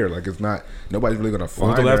gonna appear. Like it's not nobody's really gonna When find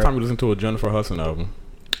was the last her. time you listened to a Jennifer Hudson album?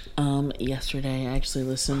 Yesterday I actually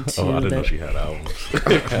listened to. Oh, I didn't know she had albums.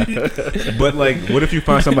 But like, what if you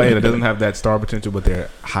find somebody that doesn't have that star potential, but they're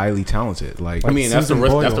highly talented? Like, I mean, that's the Susan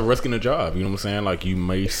risk. Boyle. That's the risk in the job. You know what I'm saying? Like, you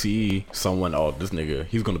may see someone, oh, this nigga,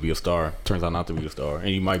 he's gonna be a star. Turns out not to be a star, and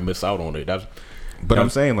you might miss out on it. But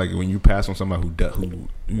I'm saying, like, when you pass on somebody who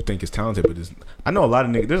you think is talented, but I know a lot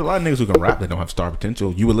of niggas. There's a lot of niggas who can rap that don't have star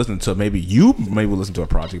potential. You would listen to maybe listen to a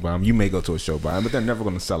project by him. You may go to a show by him, but they're never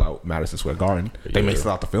going to sell out Madison Square Garden. They may Yeah.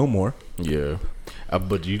 sell out the Fillmore. Yeah,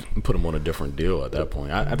 but you put them on a different deal at that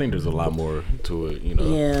point. I think there's a lot more to it. You know.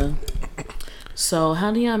 Yeah. So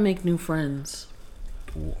how do y'all make new friends?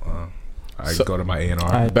 I go to my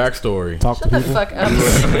A&R. Backstory. Talk to people. Fuck up.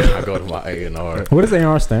 I go to my A&R. What does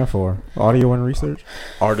A&R stand for? Audio and Research?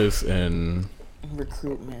 Artists and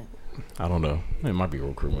Recruitment. I don't know. It might be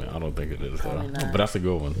recruitment. I don't think it is though. Probably not. But that's a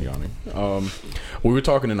good one, Yanni. We were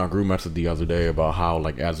talking in our group message the other day about how,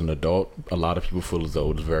 like, as an adult, a lot of people feel as though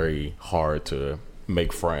it's very hard to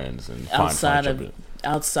make friends and find outside friendship.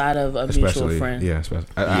 of a mutual friend. Yeah, especially.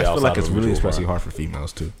 I feel outside like of it's a really mutual especially friend. hard for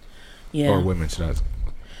females too, Yeah. or women. Should I?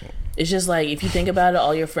 It's just like if you think about it,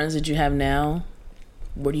 all your friends that you have now,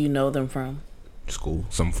 where do you know them from? School,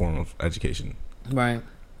 some form of education, Right.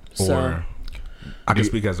 or So I can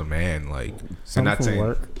speak as a man, like, Some and not from saying,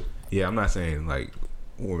 work. yeah, I'm not saying like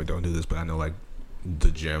women don't do this, but I know like the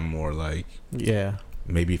gym or like Yeah.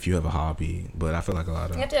 maybe if you have a hobby, but I feel like a lot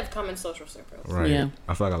of You have to have common social circles. right. Yeah.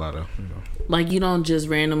 I feel like a lot of like you don't just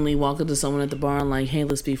randomly walk up to someone at the bar and like, hey,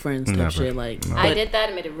 let's be friends type Never. shit. Like, No. I but- did that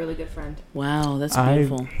and made a really good friend. Wow, that's I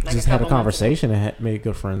beautiful. just a had a couple conversation and made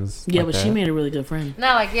good friends. Yeah, like but she that. made a really good friend. No,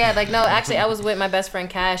 actually, I was with my best friend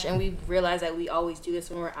Cash, and we realized that we always do this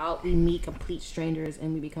when we're out. We meet complete strangers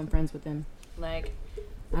and we become friends with them. Like,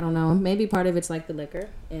 I don't know. Maybe part of it's like the liquor,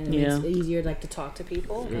 and Yeah. it's easier like to talk to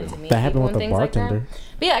people and to meet That happened people with and the things like that. bartender.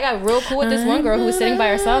 But yeah, I got real cool with this one girl who was sitting by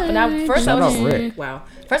herself, and first I Shout was out just, Rick. wow.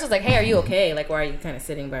 First I was like, "Hey, are you okay? Like, why are you kind of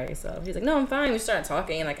sitting by yourself?" He's like, "No, I'm fine." We started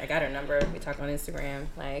talking, and like I got her number. We talked on Instagram,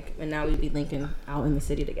 like, and now we'd be linking out in the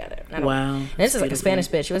city together. And I don't- Wow. And this is like a Spanish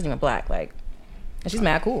bitch. She wasn't even black, like, and she's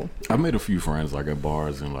mad cool. I made a few friends like at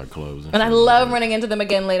bars and like clubs, And I shit. love running into them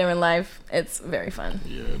again later in life. It's very fun.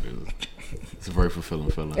 Yeah, it is. It's a very fulfilling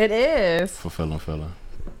feeling. It is. Fulfilling feeling.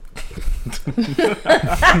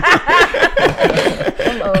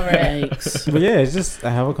 I'm over it. Yikes. But yeah, it's just I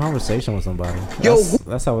have a conversation with somebody.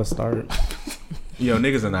 That's how it started. Yo,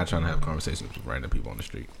 niggas are not trying to have conversations with random people on the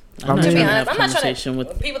street. I'm not To be trying to honest, have I'm not trying conversation to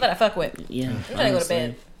with. people that I fuck with. Yeah, I'm trying to go to honestly.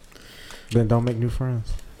 bed. Then don't make new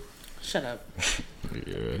friends. Shut up.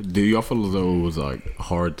 Yeah. Do y'all feel as though it was like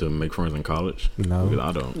hard to make friends in college? No. Because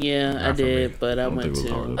I don't. Yeah, I Not for me. did, but I don't went think it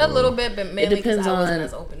was hard to. at A little all. bit, but mainly because depends I wasn't on-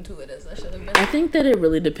 as open to it as I should have been. I think that it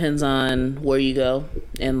really depends on where you go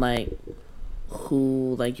and like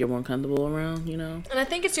who like you're more comfortable around. You know. And I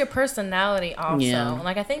think it's your personality also. Yeah.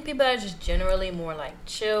 Like, I think people that are just generally more like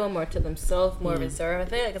chill, more to themselves, more reserved. I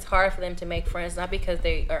think like it's hard for them to make friends, not because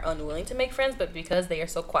they are unwilling to make friends, but because they are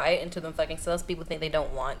so quiet and to them fucking selves, people think they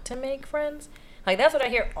don't want to make friends. Like, that's what I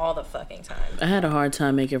hear all the fucking time. I had a hard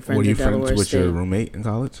time making friends Were you in Delaware friends with State. your roommate in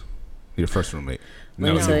college? Your first roommate.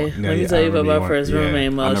 Let me No, tell you, you- no, let me yeah, tell I you about remember my you first weren't- yeah. roommate, I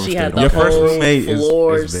Mo. never She stayed had up. the Your first whole roommate is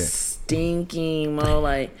floor big. stinking, Mo.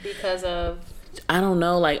 Like, Because of I don't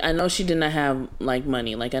know. Like, I know she did not have like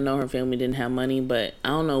money. Like, I know her family didn't have money, but I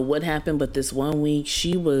don't know what happened. But this one week,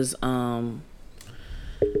 she was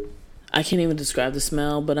I can't even describe the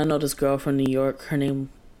smell, but I know this girl from New York. Her name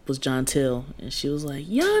was John Till, and she was like,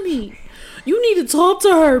 Yanni, you need to talk to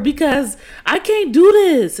her because I can't do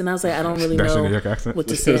this. And I was like, I don't really know what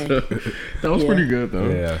to say. That was pretty good though.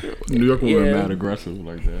 Yeah, New York woman mad aggressive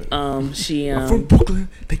like that. I'm from Brooklyn.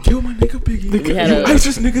 They kill my nigga Biggie. You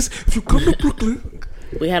ISIS niggas if you come to Brooklyn.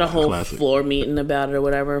 We had a whole floor meeting about it or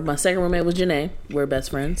whatever. My second roommate was Janae. We're best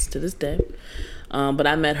friends to this day. But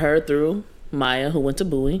I met her through Maya, who went to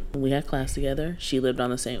Bowie. We had class together. They lived on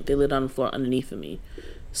the floor underneath of me.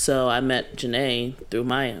 So I met Janae through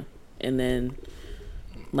Maya. And then,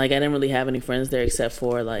 like, I didn't really have any friends there except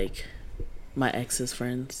for, like, my ex's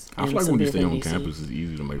friends. I feel like when you stay on campus, it's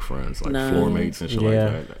easy to make friends, like floor mates and shit like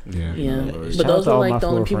that. Yeah. But those were, like, the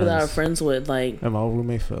only people that I was friends with. Like, and my old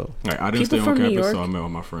roommate Phil. Like, I didn't stay on campus, so I met all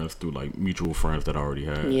my friends through, like, mutual friends that I already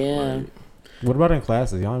had. Yeah. Like, what about in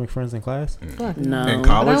classes? Y'all make friends in class? No. In college,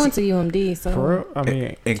 but I went to UMD, so for real? I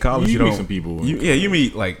mean, in college you don't meet some people. You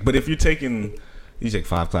meet like, but if you take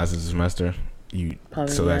 5 classes a semester,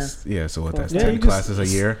 that's 10 classes a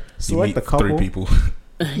year. You meet 3 people.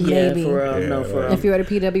 Maybe. For real. No, for real. If you're at a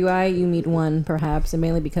PWI, you meet one perhaps, and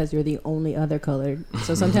mainly because you're the only other colored.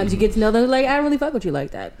 So sometimes you get to know them, like, I don't really fuck with you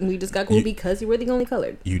like that. And we just got cool because you were the only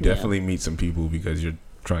colored. You definitely meet some people because you're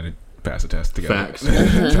trying to pass a test together. Facts.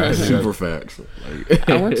 Super facts.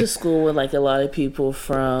 I went to school with like a lot of people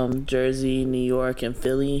from Jersey, New York, and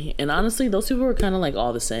Philly, and honestly, those people were kind of like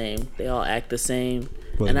all the same. They all act the same,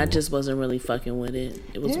 and I just wasn't really fucking with it.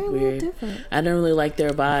 It was weird. I didn't really like their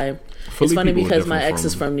vibe. Philly, it's funny because my ex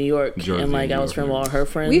is from New York, Jersey, and like I was from all her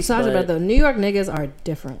friends. We've talked about though. New York niggas are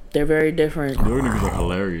different. They're very different. New York niggas are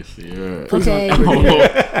hilarious. Yeah. Okay.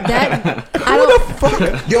 That I don't. Who the fuck?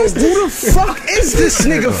 Yo, who the fuck is this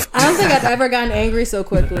nigga? I don't think I've ever gotten angry so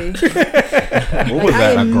quickly. What was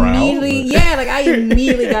that? A growl? Yeah, like I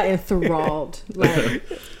immediately got enthralled. Like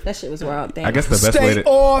that shit was wild. I guess the best way to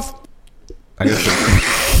off. I guess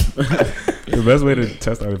the best way to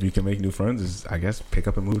test out if you can make new friends is, I guess, pick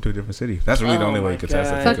up and move to a different city. That's really the only way you can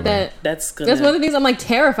test it. Fuck that. That's one of the things I'm like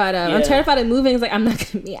terrified of. Yeah. I'm terrified of moving. It's like I'm not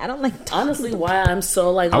gonna be. I don't like. Honestly, why I'm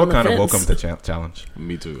so like. I would kind of welcome the challenge.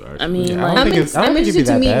 Me too. Actually. I mean, yeah, like, I'm interested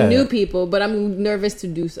to meet new people, but I'm nervous to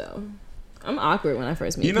do so. I'm awkward when I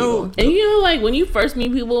first meet people. And you know, like when you first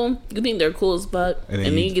meet people, you think they're cool as fuck, and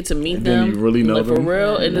then you get to meet them, you really know like, them for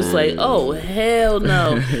real, and it's like, oh hell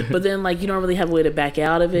no! But then like you don't really have a way to back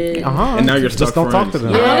out of it, and now you're just don't talk to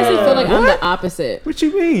them. I honestly feel like I'm the opposite. What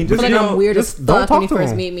you mean? Just, I feel like I'm weird as fuck when you first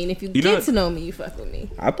them. meet me, and if you get to know me, you fuck with me.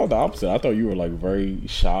 I thought the opposite. I thought you were like very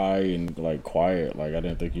shy and like quiet. Like I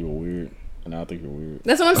didn't think you were weird. And I think you're weird.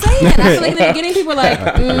 That's what I'm saying. I feel like in the beginning people are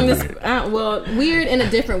like, well, weird in a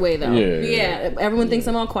different way though. Yeah. Everyone thinks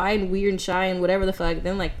I'm all quiet and weird and shy and whatever the fuck.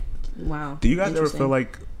 Then like, wow. Do you guys ever feel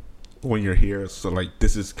like when you're here, so like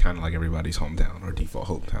this is kind of like everybody's hometown or default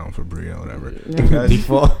hometown for Bria or whatever.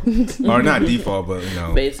 Default, or not default, but you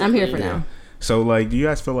know, basically. I'm here for now. So like, do you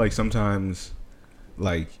guys feel like sometimes?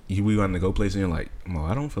 Like we want to go places and you're like, well,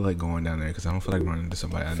 I don't feel like going down there because I don't feel like running into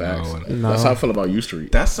somebody I know. And that's how I feel about U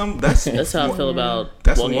Street. That's how I feel about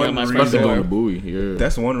walking on my front going door. to Bowie. Yeah.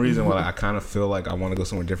 That's one reason why I kind of feel like I want to go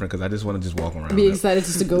somewhere different because I just want to just walk around. Be excited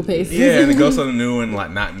just to go places. Yeah, and to go something new and like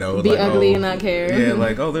not know. Be like, ugly and not care. Yeah,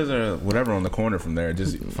 like there's a whatever on the corner from there,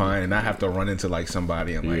 just fine, and not have to run into like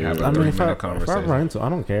somebody and like have a 3-minute conversation. If I run into, I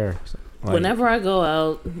don't care. Like, whenever I go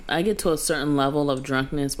out, I get to a certain level of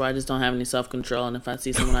drunkenness where I just don't have any self-control. And if I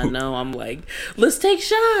see someone I know, I'm like, let's take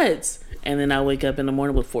shots. And then I wake up in the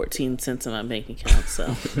morning with 14 cents in my bank account. So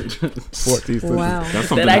 14 cents. Wow. That's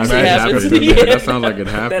something that actually happens to me. That sounds like it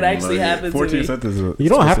happened. That actually happens 14 cents is you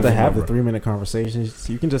don't have to have the 3-minute conversations.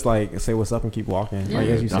 You can just like say what's up and keep walking. Yeah. Like,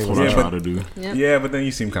 as you that's say, what I try to do. Yep. Yeah, but then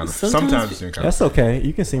you seem kind of sometimes you seem kind of. That's okay.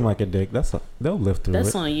 You can seem like a dick. They'll live through it.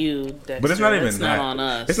 That's on you, Dexter. But it's not even it's that. Not on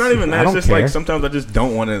us. It's not even that. It's just care. like sometimes I just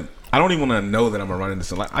don't want to. I don't even want to know that I'm gonna run into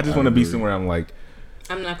something. Like, I just want to be somewhere I'm like.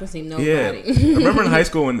 I'm not gonna see nobody. Yeah, I remember in high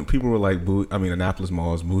school when people were like, Annapolis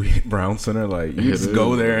Mall's Bowie Brown Center. Like you just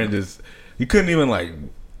go there and just you couldn't even like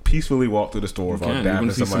peacefully walk through the store without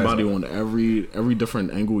dabbing somebody on every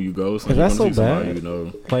different angle you go. Is that so bad? You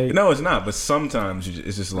know? Like, no, it's not. But sometimes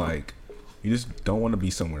it's just like. You just don't want to be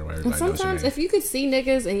somewhere where everybody knows your sometimes name. if you could see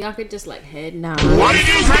niggas and y'all could just like head nod. What did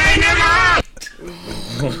you say, nigga?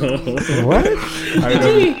 What?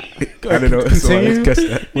 I didn't know. So I didn't catch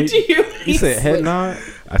that. Did you hear You said head nod?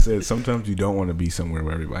 I said sometimes you don't want to be somewhere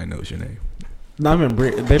where everybody knows your name. No, I mean,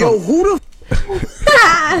 Brie, Yo, who the?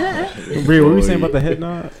 Brie, what were you saying about the head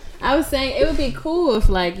nod? I was saying it would be cool if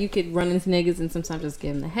like you could run into niggas and sometimes just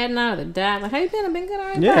give them the head nod or the dab. Like, how you been? I've been good. All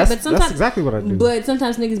right, Yeah, but sometimes, that's exactly what I do. But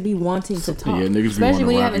sometimes niggas be wanting to talk, Yeah, niggas especially be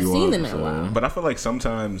when you wrap haven't you seen up, them in a while. But I feel like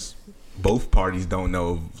sometimes both parties don't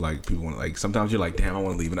know if, like, people want to, like, sometimes you're like, damn, I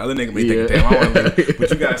want to leave. Another nigga may think, damn, I want to leave. But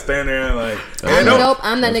you got to stand there and, like, nope,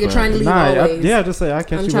 I'm that nigga trying to leave always. Just say, I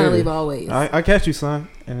catch you. I'm trying to leave always. I catch you, son.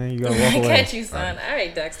 And then you got to walk away. I catch you, son. All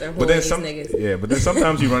right, Dexter. But then but then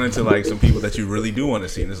sometimes you run into, like, some people that you really do want to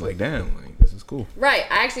see. And it's like, damn, like, this is cool. Right.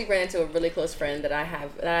 I actually ran into a really close friend that I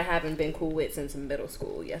haven't been cool with since middle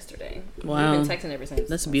school yesterday. Wow. We've been texting ever since.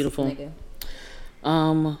 That's beautiful.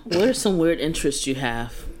 What are some weird interests you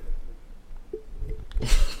have?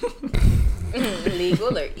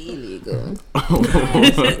 Legal or illegal? What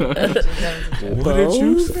did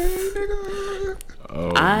you say, nigga?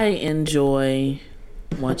 I enjoy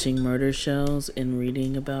watching murder shows and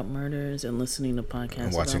reading about murders and listening to podcasts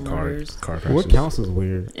And watching about murders. car What counts as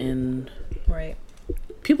weird? And right.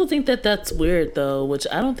 People think that that's weird though, which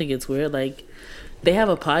I don't think it's weird. Like, they have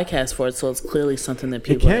a podcast for it, so it's clearly something that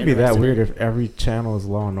people. It can't be that weird if every channel is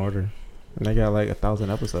Law and Order, and they got like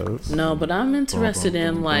 1,000 episodes. No, but I'm interested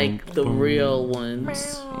in like the real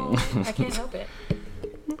ones. I can't help it.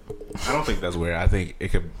 I don't think that's weird. I think it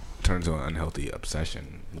could turn into an unhealthy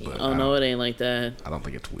obsession. But Oh no, it ain't like that. I don't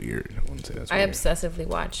think it's weird. I wouldn't say that's I weird. obsessively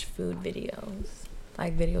watch food videos,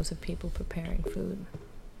 like videos of people preparing food,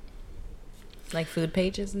 like food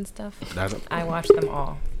pages and stuff. I watch them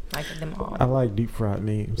all. Like them all. I like deep fried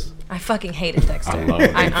memes. I fucking hate it, Dexter. I love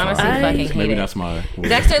I honestly fucking hate Maybe it. that's my.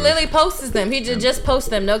 Dexter literally posts them. He just posts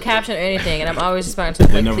them, no caption or anything, and I'm always responding to him.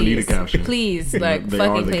 They Like, never please, need a caption. please, They like are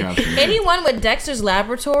fucking the please. caption. Anyone with Dexter's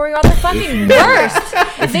Laboratory are the fucking worst.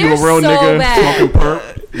 If They're you a real so nigga bad. smoking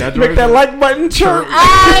perp, Make that like button chirp.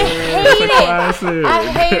 I hate it. classic.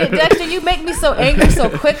 I hate it, Dexter. You make me so angry so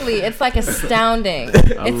quickly. It's like astounding.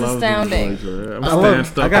 It's astounding.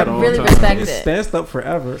 I got really respect it. Stanced up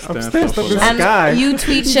forever. I'm Stanced stanced up up this And guy. you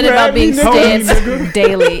tweet shit Grab about being me, nigga. stanced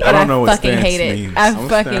daily, and I don't know I what fucking stance hate it. means. I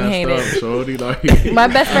fucking hate it. Shorty, like, My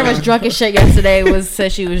best friend was drunk as shit yesterday.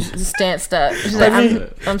 Said she was stanced up. She's like, I'm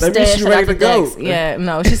that means stanced. she Shout ready out the to go. Dex. Yeah,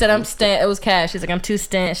 no, she said I'm stanced. It was Cash. She's like, I'm too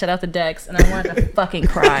stanced. Shout out the Dex, and I wanted to fucking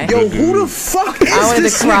cry. Yo, who the fuck is I wanted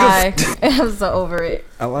this to cry. I'm so over it.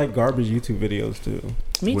 I like garbage YouTube videos too.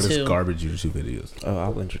 Me What too. is garbage YouTube videos? Oh,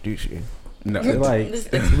 I'll introduce you. No, They're like,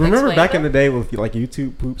 Explain remember back it. in the day with like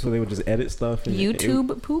YouTube poop, so they would just edit stuff. And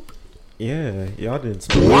YouTube poop. Yeah, y'all did.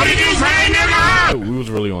 What did you say, nigga? we was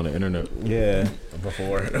really on the internet. Yeah,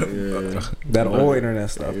 before. that old internet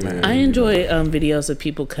stuff, man. I enjoy videos of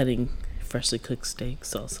people cutting freshly cooked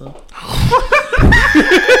steaks also.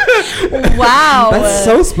 Wow, That's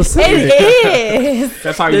so specific. it is.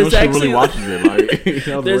 That's how you know There's she really actually- watches it.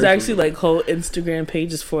 Like, There's actually like whole Instagram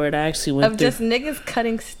pages for it. I actually went Of through. just niggas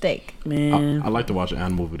cutting steak. Man, I like to watch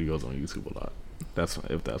animal videos on YouTube a lot. That's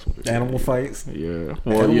if that's what it's Animal fights. Yeah.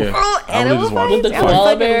 Well, yeah. Oh, I really just watch. With the Y'all koala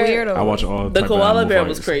fucking bear? weirdos. I watch all. the type of koala animal bear fights.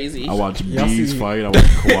 was crazy. I watch Y'all bees see- fight. I watch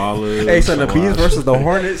koalas. Hey, so the I bees watch- versus the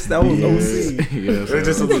hornets, that was OC. Yeah, so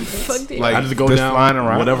It's just Fuck I just go just down flying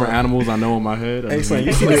around. whatever animals I know in my head. I Hey, just son, make-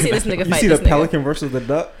 you see Let's the, see this nigga you fight see the this nigga. pelican versus the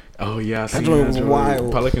duck? Oh yeah, I see joint that's was right.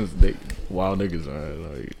 wild. Pelicans, they wild niggas, right?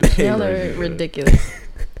 Like, Y'all are crazy, yeah. ridiculous.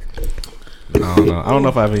 I don't know. I don't know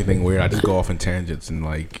if I have anything weird. I just go off in tangents and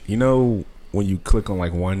like, you know, when you click on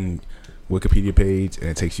like one Wikipedia page and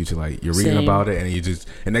it takes you to like you're reading Same. about it and you just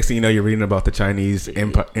and next thing you know you're reading about the Chinese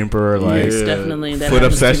emperor like It's definitely that foot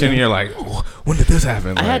happens to obsession me. and you're like, when did this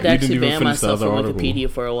happen? I had to you actually didn't even ban finish the myself other from article. Wikipedia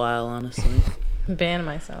for a while, honestly. Ban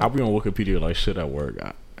myself. I'll be on Wikipedia like shit at work.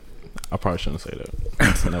 I probably shouldn't say that.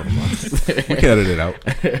 Never mind. We can edit it out.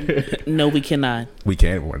 No, we cannot. We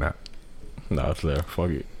can, but we're not. Nah, it's there. Fuck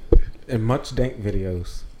it. And much dank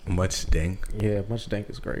videos. Much dank. Yeah, much dank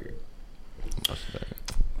is great.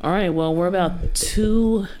 All right, well, we're about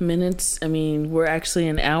 2 minutes. I mean, we're actually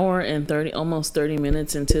an hour and 30, almost 30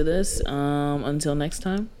 minutes into this. Until next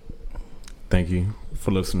time. Thank you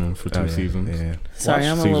for listening for two seasons. Yeah. Sorry, Watch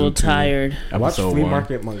I'm a season little 2, tired. Watch episode Flea 1.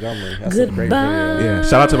 Market Montgomery. That's a great Goodbye. video. Yeah.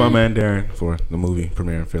 Shout out to my man Darren for the movie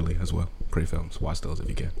premiere in Philly as well. Great films. Watch those if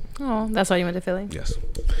you can. Oh, that's why you went to Philly? Yes.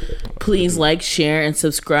 Please like, share, and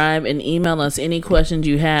subscribe, and email us any questions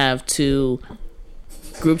you have to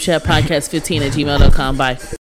groupchatpodcast15@gmail.com. Bye.